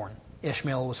secondborn.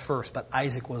 Ishmael was first, but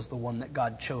Isaac was the one that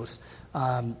God chose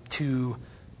to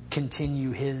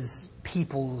continue his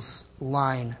people's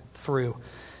line through.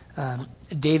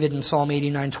 David in Psalm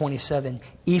 89:27.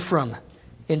 Ephraim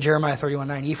in Jeremiah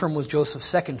 31:9. Ephraim was Joseph's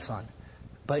second son,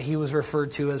 but he was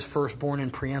referred to as firstborn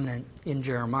and preeminent in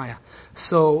Jeremiah.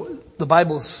 So the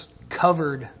Bible's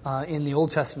covered in the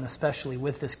Old Testament especially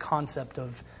with this concept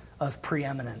of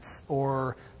preeminence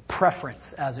or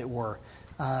preference, as it were.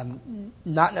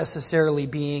 Not necessarily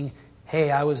being,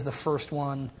 hey, I was the first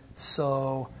one,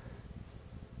 so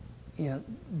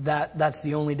that's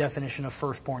the only definition of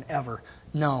firstborn ever.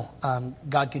 No,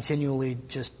 God continually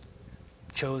just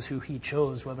chose who he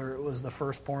chose, whether it was the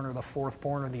firstborn or the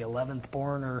fourthborn or the 11th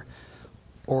born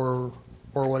or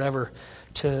whatever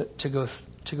to go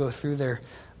through there.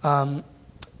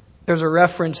 There's a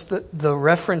reference the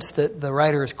reference that the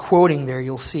writer is quoting there.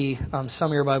 You'll see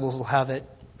some of your Bibles will have it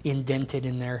indented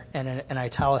in there and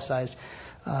italicized.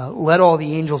 Let all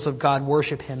the angels of God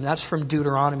worship him. That's from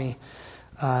Deuteronomy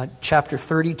chapter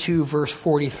 32, verse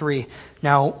 43.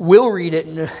 Now, we'll read it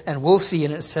and we'll see,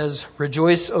 and it says,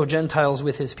 "Rejoice, O Gentiles,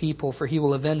 with his people, for he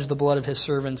will avenge the blood of his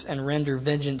servants and render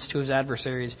vengeance to his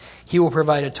adversaries. He will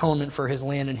provide atonement for his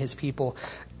land and his people."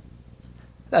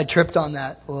 I tripped on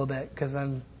that a little bit because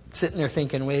I'm sitting there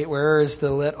thinking, wait, where is the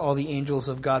 "let all the angels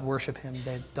of God worship him"?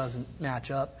 That doesn't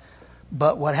match up.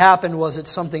 But what happened was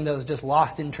it's something that was just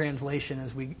lost in translation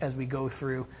as we go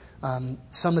through.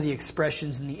 Some of the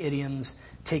expressions and the idioms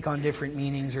take on different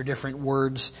meanings or different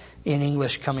words in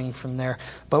English coming from there.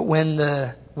 But when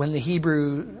the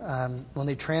Hebrew, when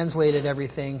they translated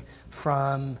everything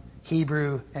from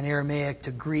Hebrew and Aramaic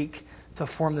to Greek to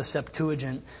form the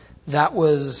Septuagint, that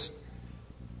was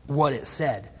what it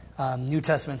said. New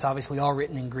Testament's obviously all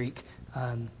written in Greek,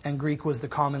 and Greek was the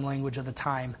common language of the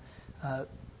time,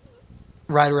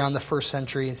 right around the 1st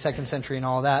century and 2nd century and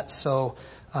all that. So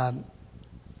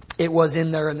it was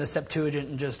in there in the Septuagint,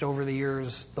 and just over the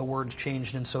years the words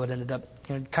changed, and so it ended up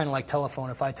kind of like telephone.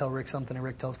 If I tell Rick something and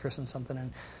Rick tells Kristen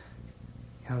something,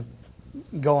 and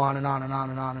go on and on and on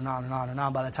and on and on and on and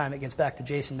on. By the time it gets back to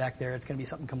Jason back there, it's going to be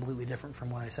something completely different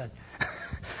from what I said.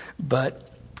 But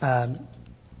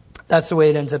that's the way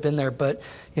it ends up in there. But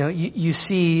you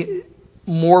see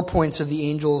more points of the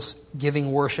angels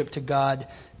giving worship to God.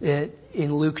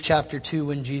 In Luke chapter 2,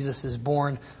 when Jesus is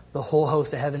born, the whole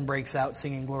host of heaven breaks out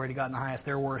singing glory to God in the highest.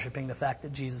 They're worshiping the fact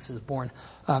that Jesus is born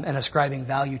and ascribing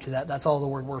value to that. That's all the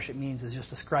word worship means, is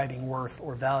just ascribing worth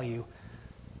or value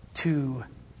to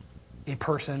a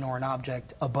person or an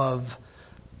object above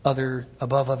other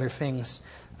things.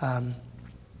 And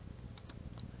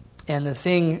the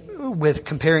thing with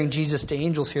comparing Jesus to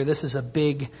angels here, this is a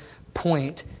big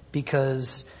point,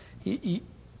 because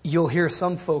you'll hear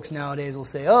some folks nowadays will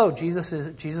say, "Oh,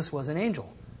 Jesus was an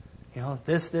angel.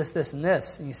 This, and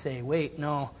this." And you say, wait,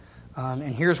 no.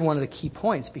 And here's one of the key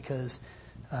points, because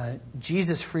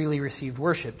Jesus freely received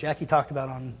worship. Jackie talked about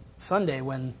on Sunday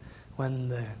when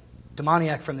the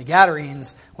demoniac from the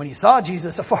Gadarenes, when he saw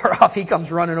Jesus afar off, he comes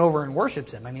running over and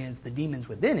worships him. I mean, it's the demons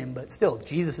within him, but still,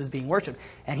 Jesus is being worshipped.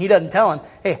 And he doesn't tell him,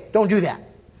 "Hey, don't do that."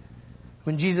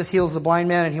 When Jesus heals the blind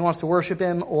man and he wants to worship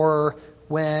him, or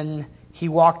when he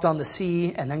walked on the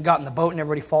sea and then got in the boat and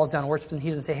everybody falls down and worships him, he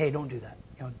doesn't say, "Hey, don't do that.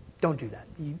 Don't do that."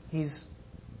 He's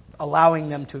allowing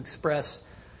them to express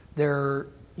their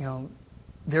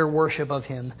worship of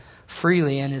him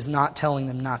freely, and is not telling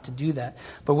them not to do that.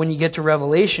 But when you get to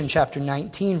Revelation chapter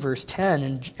 19, verse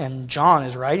 10, and John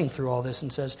is writing through all this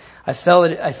and says, I fell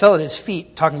at his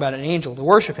feet," talking about an angel, "to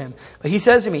worship him. But he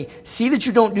says to me, 'See that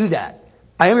you don't do that.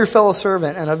 I am your fellow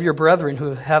servant and of your brethren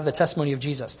who have the testimony of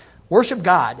Jesus.'" Worship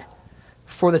God.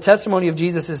 "For the testimony of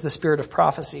Jesus is the spirit of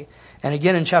prophecy." And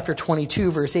again in chapter 22,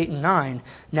 verse 8 and 9,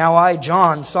 "Now I,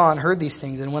 John, saw and heard these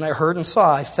things. And when I heard and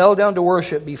saw, I fell down to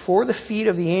worship before the feet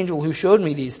of the angel who showed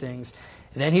me these things.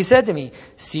 And then he said to me,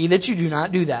 'See that you do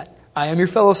not do that. I am your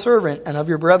fellow servant and of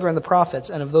your brethren the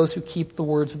prophets and of those who keep the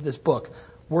words of this book.'"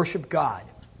 Worship God.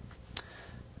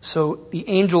 So the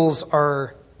angels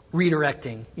are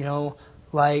redirecting,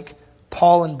 like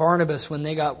Paul and Barnabas, when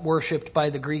they got worshipped by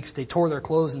the Greeks, they tore their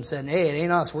clothes and said, "Hey, it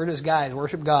ain't us. We're just guys.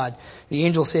 Worship God." The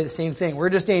angels say the same thing. We're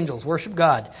just angels. Worship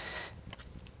God.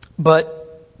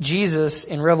 But Jesus,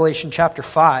 in Revelation chapter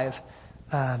 5,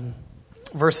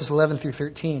 verses 11 through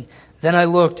 13, "Then I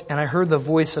looked, and I heard the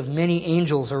voice of many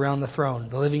angels around the throne,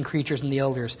 the living creatures and the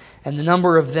elders. And the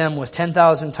number of them was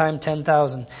 10,000 times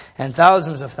 10,000, and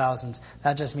thousands of thousands."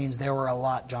 That just means there were a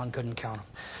lot. John couldn't count them.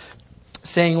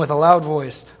 "Saying with a loud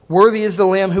voice, 'Worthy is the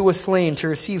Lamb who was slain to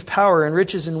receive power and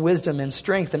riches and wisdom and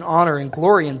strength and honor and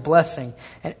glory and blessing.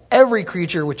 And every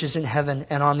creature which is in heaven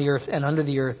and on the earth and under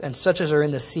the earth, and such as are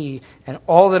in the sea, and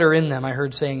all that are in them,' I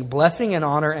heard saying, 'Blessing and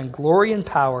honor and glory and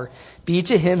power be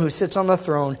to him who sits on the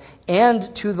throne and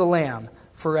to the Lamb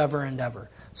forever and ever.'"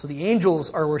 So the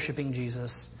angels are worshiping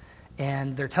Jesus,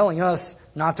 and they're telling us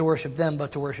not to worship them,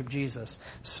 but to worship Jesus.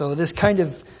 So this kind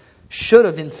of should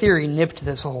have, in theory, nipped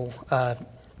this whole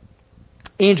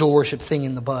angel worship thing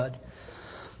in the bud.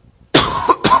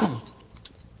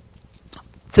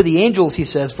 To the angels, he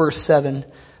says, verse 7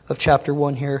 of chapter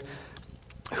 1 here,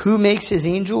 who makes his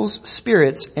angels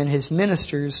spirits and his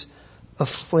ministers a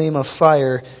flame of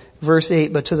fire. Verse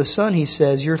 8, but to the Son he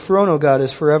says, your throne, O God,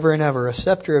 is forever and ever. A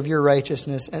scepter of your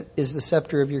righteousness is the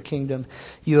scepter of your kingdom.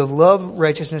 You have loved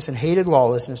righteousness and hated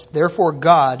lawlessness. Therefore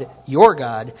God, your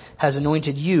God, has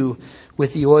anointed you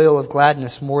with the oil of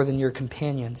gladness more than your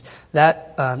companions.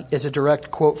 That is a direct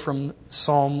quote from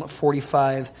Psalm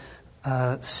 45,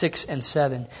 6 and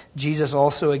 7. Jesus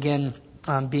also, again,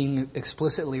 being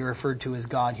explicitly referred to as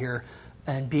God here,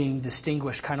 and being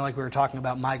distinguished, kind of like we were talking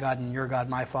about my God and your God,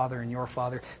 my Father and your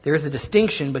Father. There is a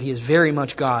distinction, but he is very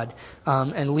much God.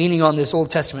 And leaning on this Old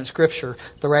Testament scripture,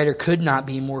 the writer could not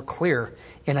be more clear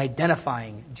in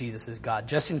identifying Jesus as God.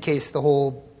 Just in case the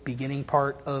whole beginning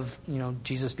part of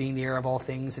Jesus being the heir of all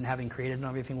things and having created and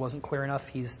everything wasn't clear enough,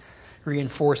 he's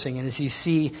reinforcing. And as you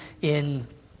see in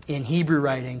Hebrew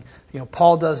writing,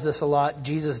 Paul does this a lot.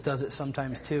 Jesus does it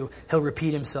sometimes too. He'll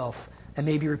repeat himself. And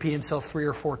maybe repeat himself 3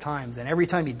 or 4 times. And every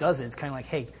time he does it, it's kind of like,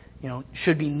 hey,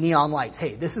 should be neon lights.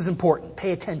 Hey, this is important.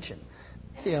 Pay attention.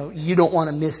 You don't want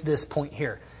to miss this point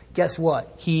here. Guess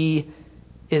what? He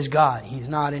is God. He's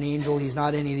not an angel. He's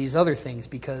not any of these other things,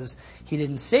 because he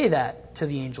didn't say that to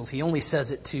the angels. He only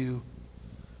says it to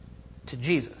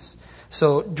Jesus.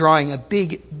 So drawing a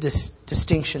big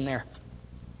distinction there.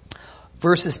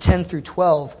 Verses 10 through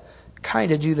 12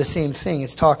 kind of do the same thing.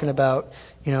 It's talking about,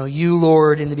 you,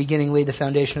 Lord, in the beginning laid the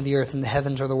foundation of the earth, and the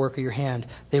heavens are the work of your hand.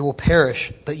 They will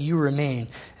perish, but you remain,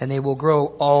 and they will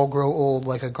all grow old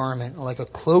like a garment. Like a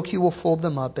cloak you will fold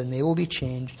them up, and they will be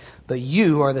changed. But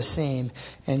you are the same,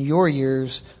 and your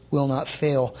years will not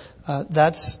fail.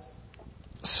 That's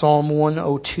Psalm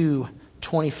 102,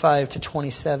 25 to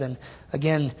 27.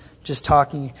 Again, just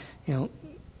talking,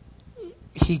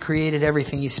 he created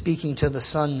everything. He's speaking to the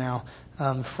Son now.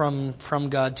 From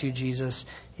God to Jesus,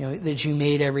 that you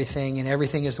made everything, and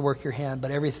everything is the work of your hand,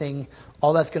 but everything,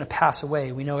 all that's going to pass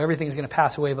away. We know everything is going to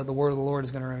pass away, but the word of the Lord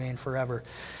is going to remain forever.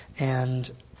 And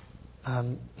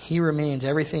he remains.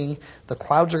 Everything, the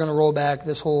clouds are going to roll back.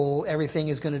 Everything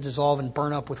is going to dissolve and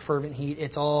burn up with fervent heat.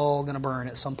 It's all going to burn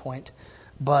at some point.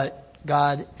 But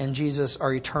God and Jesus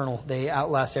are eternal. They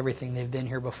outlast everything. They've been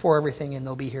here before everything, and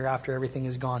they'll be here after everything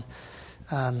is gone.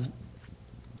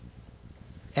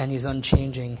 And he's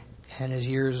unchanging, and his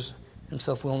years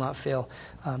himself will not fail.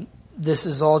 This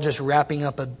is all just wrapping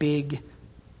up a big,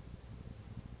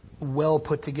 well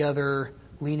put together,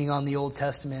 leaning on the Old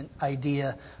Testament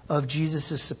idea of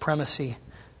Jesus' supremacy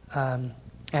and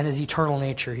his eternal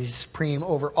nature. He's supreme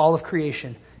over all of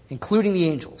creation, including the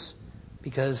angels,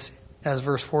 because, as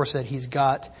verse 4 said, he's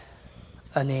got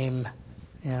a name,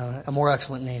 a more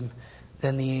excellent name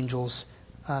than the angels,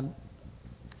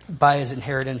 by his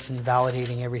inheritance and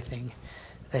validating everything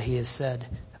that he has said.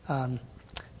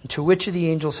 To which of the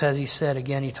angels has he said?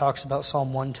 Again, he talks about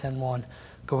Psalm 110:1,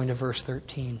 going to verse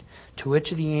 13. To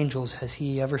which of the angels has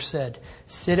he ever said,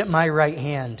 sit at my right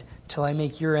hand till I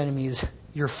make your enemies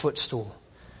your footstool?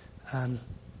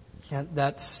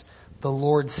 That's the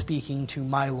Lord speaking to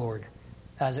my Lord,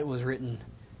 as it was written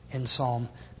in Psalm.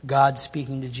 God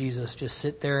speaking to Jesus, just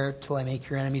sit there till I make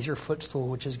your enemies your footstool,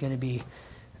 which is going to be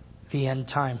the end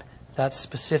time. That's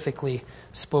specifically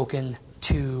spoken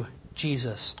to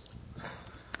Jesus.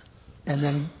 And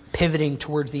then pivoting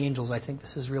towards the angels, I think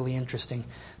this is really interesting,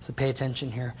 so pay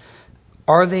attention here.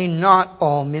 Are they not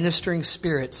all ministering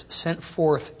spirits sent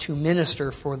forth to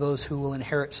minister for those who will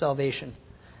inherit salvation?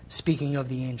 Speaking of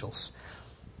the angels.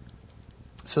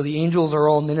 So the angels are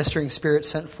all ministering spirits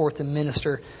sent forth to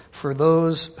minister for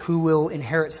those who will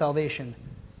inherit salvation.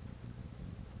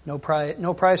 No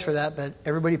prize for that, but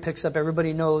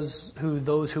everybody knows who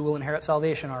those who will inherit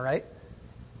salvation are, right?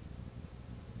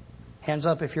 Hands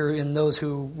up if you're in those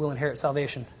who will inherit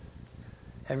salvation.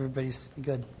 Everybody's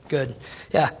good. Good.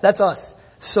 Yeah, that's us.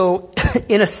 So,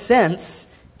 in a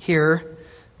sense, here,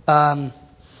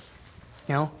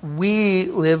 we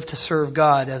live to serve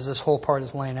God, as this whole part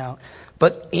is laying out.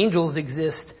 But angels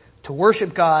exist to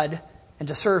worship God and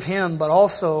to serve Him, but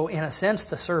also, in a sense,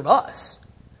 to serve us.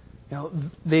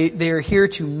 They are here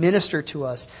to minister to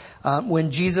us. When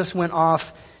Jesus went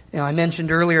off, I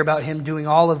mentioned earlier about Him doing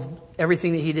all of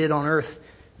everything that He did on earth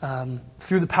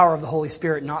through the power of the Holy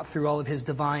Spirit, not through all of His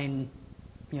divine,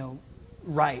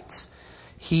 rights.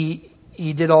 He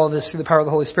he did all this through the power of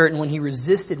the Holy Spirit. And when he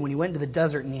went into the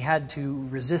desert and he had to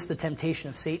resist the temptation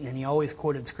of Satan, and he always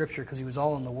quoted Scripture because he was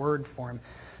all in the Word for him.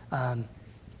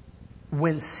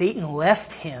 When Satan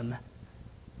left him,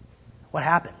 what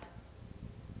happened?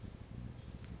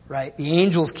 Right? The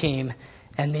angels came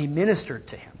and they ministered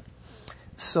to him.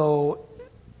 So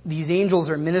these angels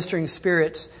are ministering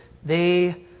spirits.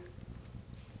 They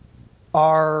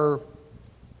are,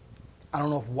 I don't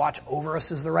know if watch over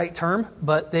us is the right term,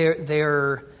 but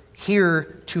they're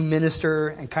here to minister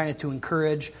and kind of to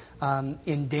encourage.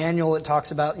 In Daniel, it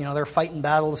talks about, they're fighting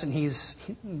battles, and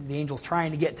the angel's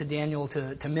trying to get to Daniel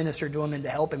to minister to him and to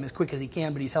help him as quick as he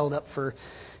can, but he's held up for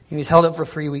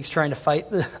 3 weeks trying to fight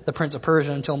the Prince of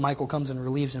Persia until Michael comes and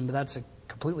relieves him. But that's a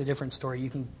completely different story. You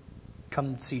can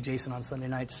come see Jason on Sunday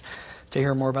nights to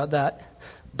hear more about that.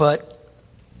 But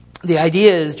the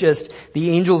idea is just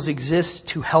the angels exist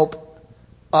to help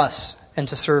us and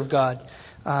to serve God,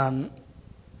 as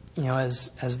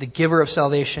the giver of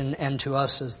salvation, and to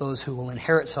us as those who will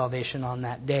inherit salvation on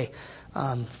that day.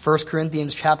 1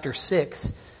 Corinthians chapter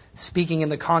 6, speaking in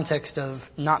the context of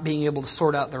not being able to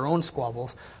sort out their own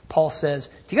squabbles, Paul says,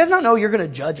 do you guys not know you're going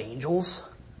to judge angels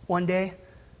one day?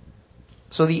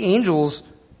 So the angels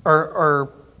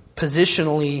are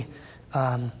positionally,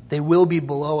 they will be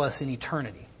below us in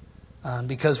eternity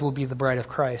because we'll be the bride of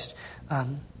Christ.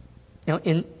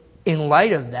 In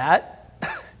light of that,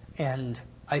 and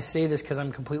I say this because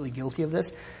I'm completely guilty of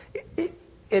this,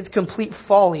 it's complete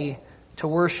folly to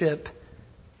worship,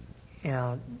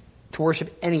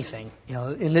 anything.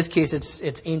 In this case,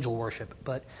 it's angel worship,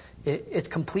 but it's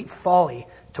complete folly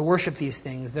to worship these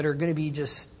things that are going to be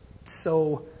just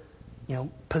so,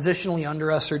 positionally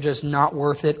under us, or just not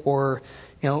worth it, or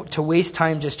to waste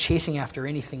time just chasing after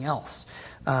anything else.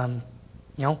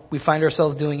 We find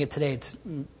ourselves doing it today.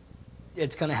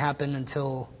 It's going to happen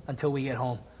until we get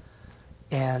home.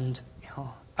 And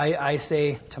I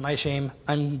say, to my shame,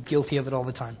 I'm guilty of it all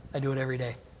the time. I do it every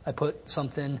day. I put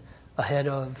something ahead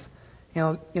of,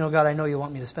 God, I know you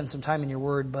want me to spend some time in your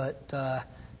Word, but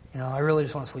I really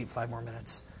just want to sleep 5 more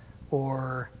minutes.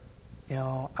 Or,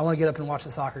 I want to get up and watch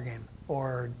the soccer game.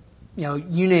 Or,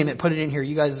 you name it, put it in here.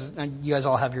 You guys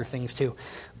all have your things too.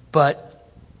 But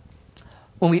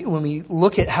when we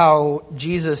look at how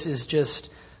Jesus is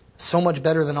just so much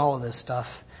better than all of this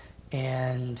stuff,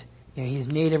 and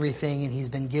he's made everything, and he's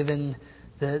been given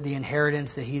the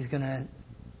inheritance that he's going to,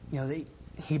 that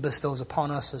he bestows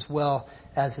upon us as well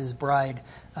as his bride.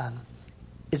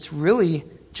 It's really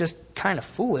just kind of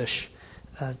foolish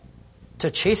to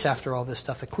chase after all this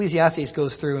stuff. Ecclesiastes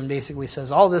goes through and basically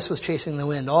says, all this was chasing the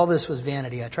wind, all this was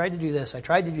vanity. I tried to do this, I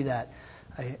tried to do that.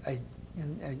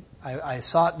 I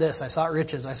sought this, I sought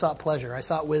riches, I sought pleasure, I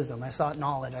sought wisdom, I sought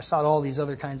knowledge, I sought all these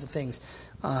other kinds of things.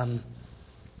 And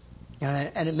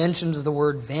it mentions the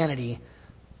word vanity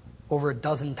over a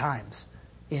dozen times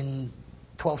in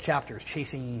 12 chapters,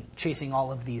 chasing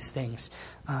all of these things.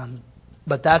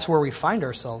 But that's where we find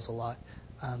ourselves a lot.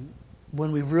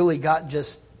 When we've really got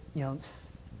just,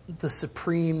 the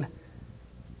supreme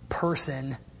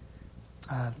person,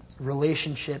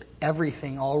 relationship,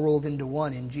 everything all rolled into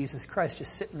one in Jesus Christ,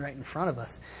 just sitting right in front of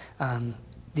us.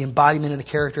 The embodiment of the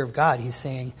character of God. He's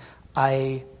saying,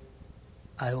 I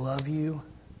love you.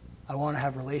 I want to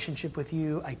have a relationship with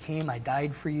you. I came, I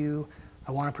died for you.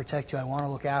 I want to protect you. I want to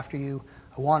look after you.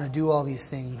 I want to do all these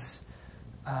things.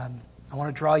 I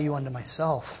want to draw you unto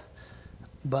myself.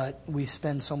 But we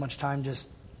spend so much time just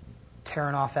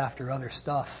tearing off after other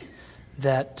stuff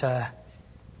that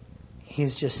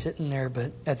he's just sitting there.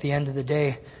 But at the end of the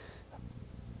day,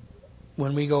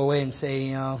 when we go away and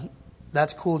say,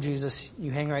 that's cool, Jesus,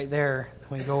 you hang right there,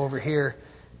 and we go over here,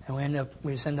 and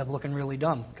we just end up looking really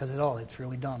dumb because it's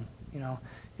really dumb.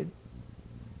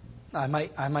 I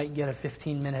might get a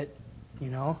 15-minute,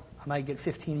 I might get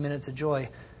 15 minutes of joy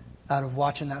out of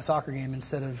watching that soccer game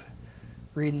instead of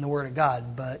reading the Word of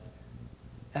God. But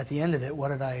at the end of it, what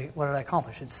did I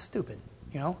accomplish? It's stupid.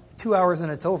 2 hours and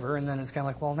it's over, and then it's kind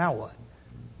of like, well, now what?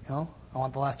 I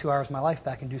want the last 2 hours of my life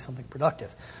back and do something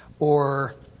productive.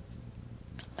 Or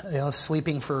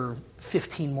sleeping for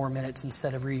 15 more minutes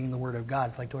instead of reading the Word of God.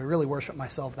 It's like, do I really worship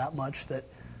myself that much that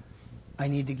I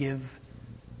need to give,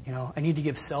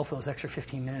 self those extra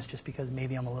 15 minutes just because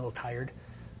maybe I'm a little tired,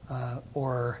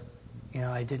 or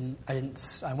I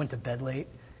went to bed late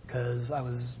because I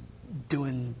was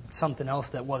doing something else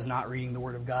that was not reading the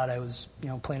Word of God. I was,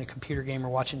 playing a computer game or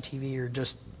watching TV or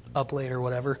just up late or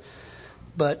whatever.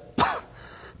 But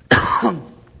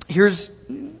here's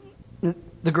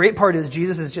the great part: is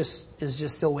Jesus is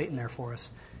just still waiting there for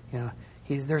us.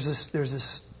 There's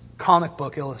this comic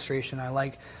book illustration. I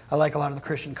like a lot of the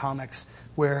Christian comics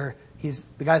where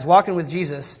the guy's walking with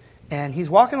Jesus, and he's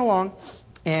walking along,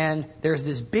 and there's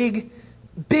this big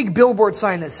billboard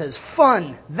sign that says,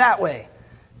 "Fun, that way."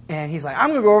 And he's like, "I'm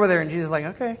going to go over there." And Jesus is like,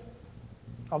 "Okay,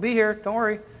 I'll be here, don't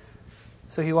worry."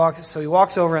 So he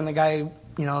walks over, and the guy,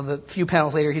 the few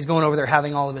panels later, he's going over there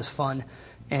having all of his fun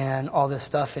and all this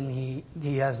stuff, and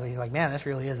he's like, "Man, this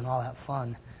really isn't all that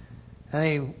fun." And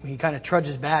then he kind of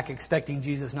trudges back, expecting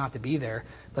Jesus not to be there,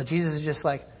 but Jesus is just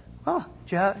like, "Oh,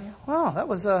 that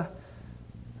was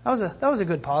a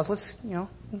good pause.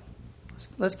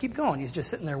 Let's keep going." He's just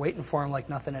sitting there waiting for him like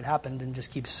nothing had happened, and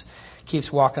just keeps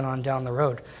walking on down the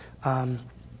road. And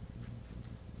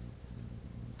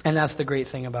that's the great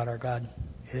thing about our God,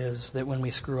 is that when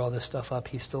we screw all this stuff up,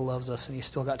 He still loves us, and He's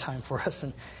still got time for us,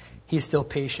 and He's still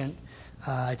patient.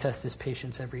 I test His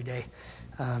patience every day,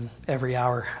 every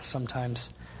hour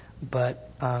sometimes.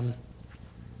 But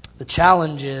the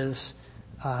challenge is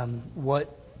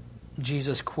what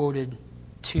Jesus quoted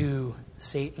to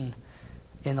Satan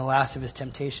in the last of his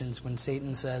temptations, when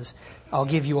Satan says, "I'll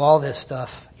give you all this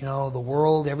stuff, the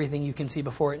world, everything you can see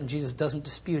before it." And Jesus doesn't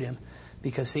dispute him,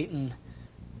 because Satan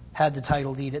had the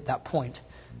title deed at that point.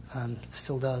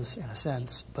 Still does in a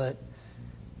sense. But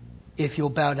if you'll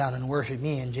bow down and worship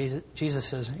me, and Jesus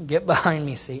says, "Get behind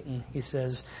me, Satan." He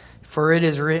says, "For it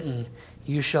is written,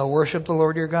 you shall worship the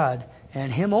Lord your God,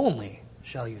 and Him only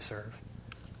shall you serve."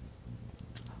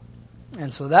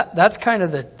 And so that's kind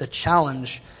of the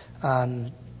challenge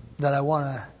that I want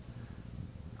to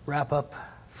wrap up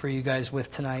for you guys with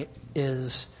tonight,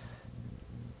 is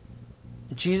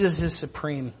Jesus is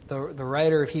supreme. The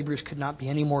writer of Hebrews could not be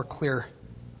any more clear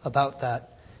about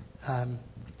that.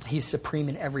 He's supreme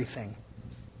in everything.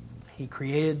 He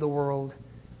created the world.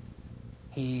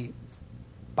 He,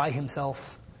 by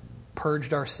Himself,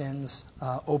 purged our sins,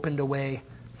 opened a way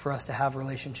for us to have a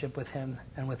relationship with Him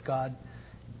and with God.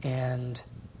 And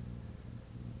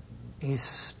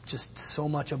He's just so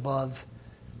much above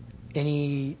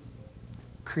any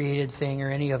created thing or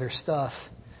any other stuff.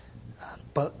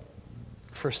 But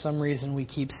for some reason, we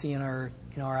keep seeing our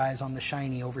eyes on the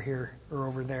shiny over here or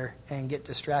over there and get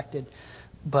distracted.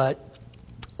 But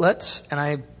and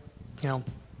I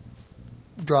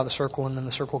draw the circle, and then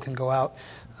the circle can go out.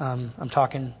 I'm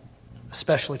talking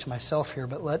especially to myself here,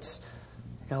 but let's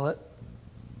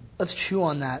chew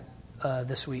on that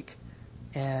this week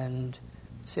and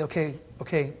say,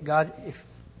 okay, God,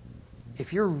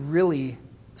 if You're really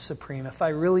supreme, if I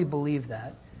really believe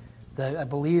that I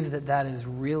believe that is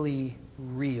really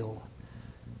real,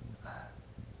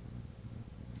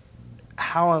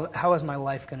 how is my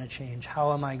life going to change?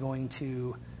 How am I going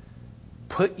to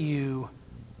put You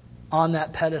on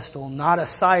that pedestal, not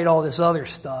aside all this other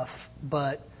stuff,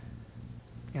 but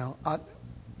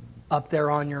up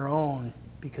there on Your own,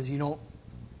 because you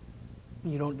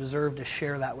don't deserve to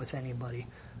share that with anybody.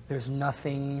 There's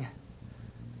nothing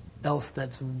else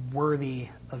that's worthy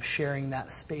of sharing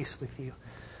that space with You.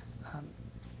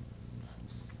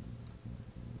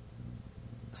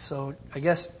 So I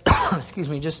guess,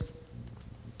 just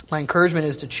my encouragement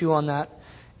is to chew on that,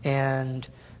 and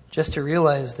just to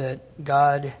realize that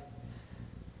God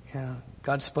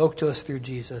spoke to us through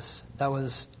Jesus. That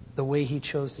was the way He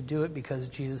chose to do it, because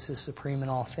Jesus is supreme in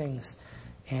all things.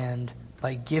 And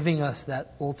by giving us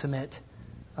that ultimate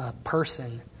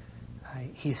person,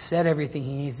 He said everything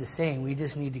He needs to say, and we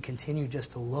just need to continue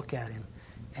just to look at Him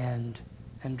and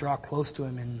draw close to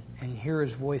Him and hear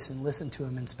His voice and listen to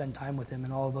Him and spend time with Him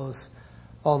and all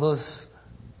those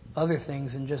other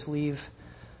things, and just leave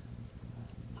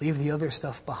the other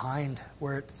stuff behind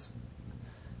where it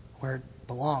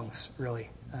belongs, really,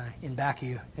 in back of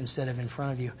you instead of in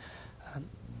front of you.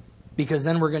 Because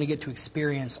then we're going to get to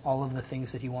experience all of the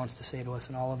things that He wants to say to us,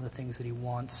 and all of the things that He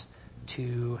wants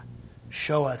to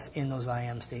show us in those I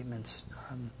am statements.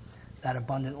 That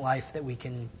abundant life that we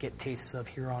can get tastes of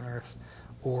here on earth,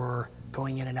 or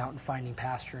going in and out and finding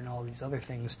pasture, and all these other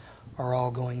things are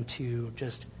all going to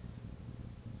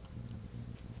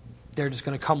they're just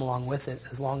going to come along with it,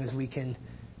 as long as we can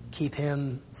keep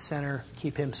Him center,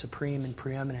 keep Him supreme and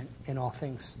preeminent in all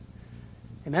things.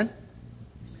 Amen?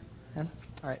 Amen?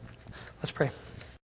 All right, let's pray.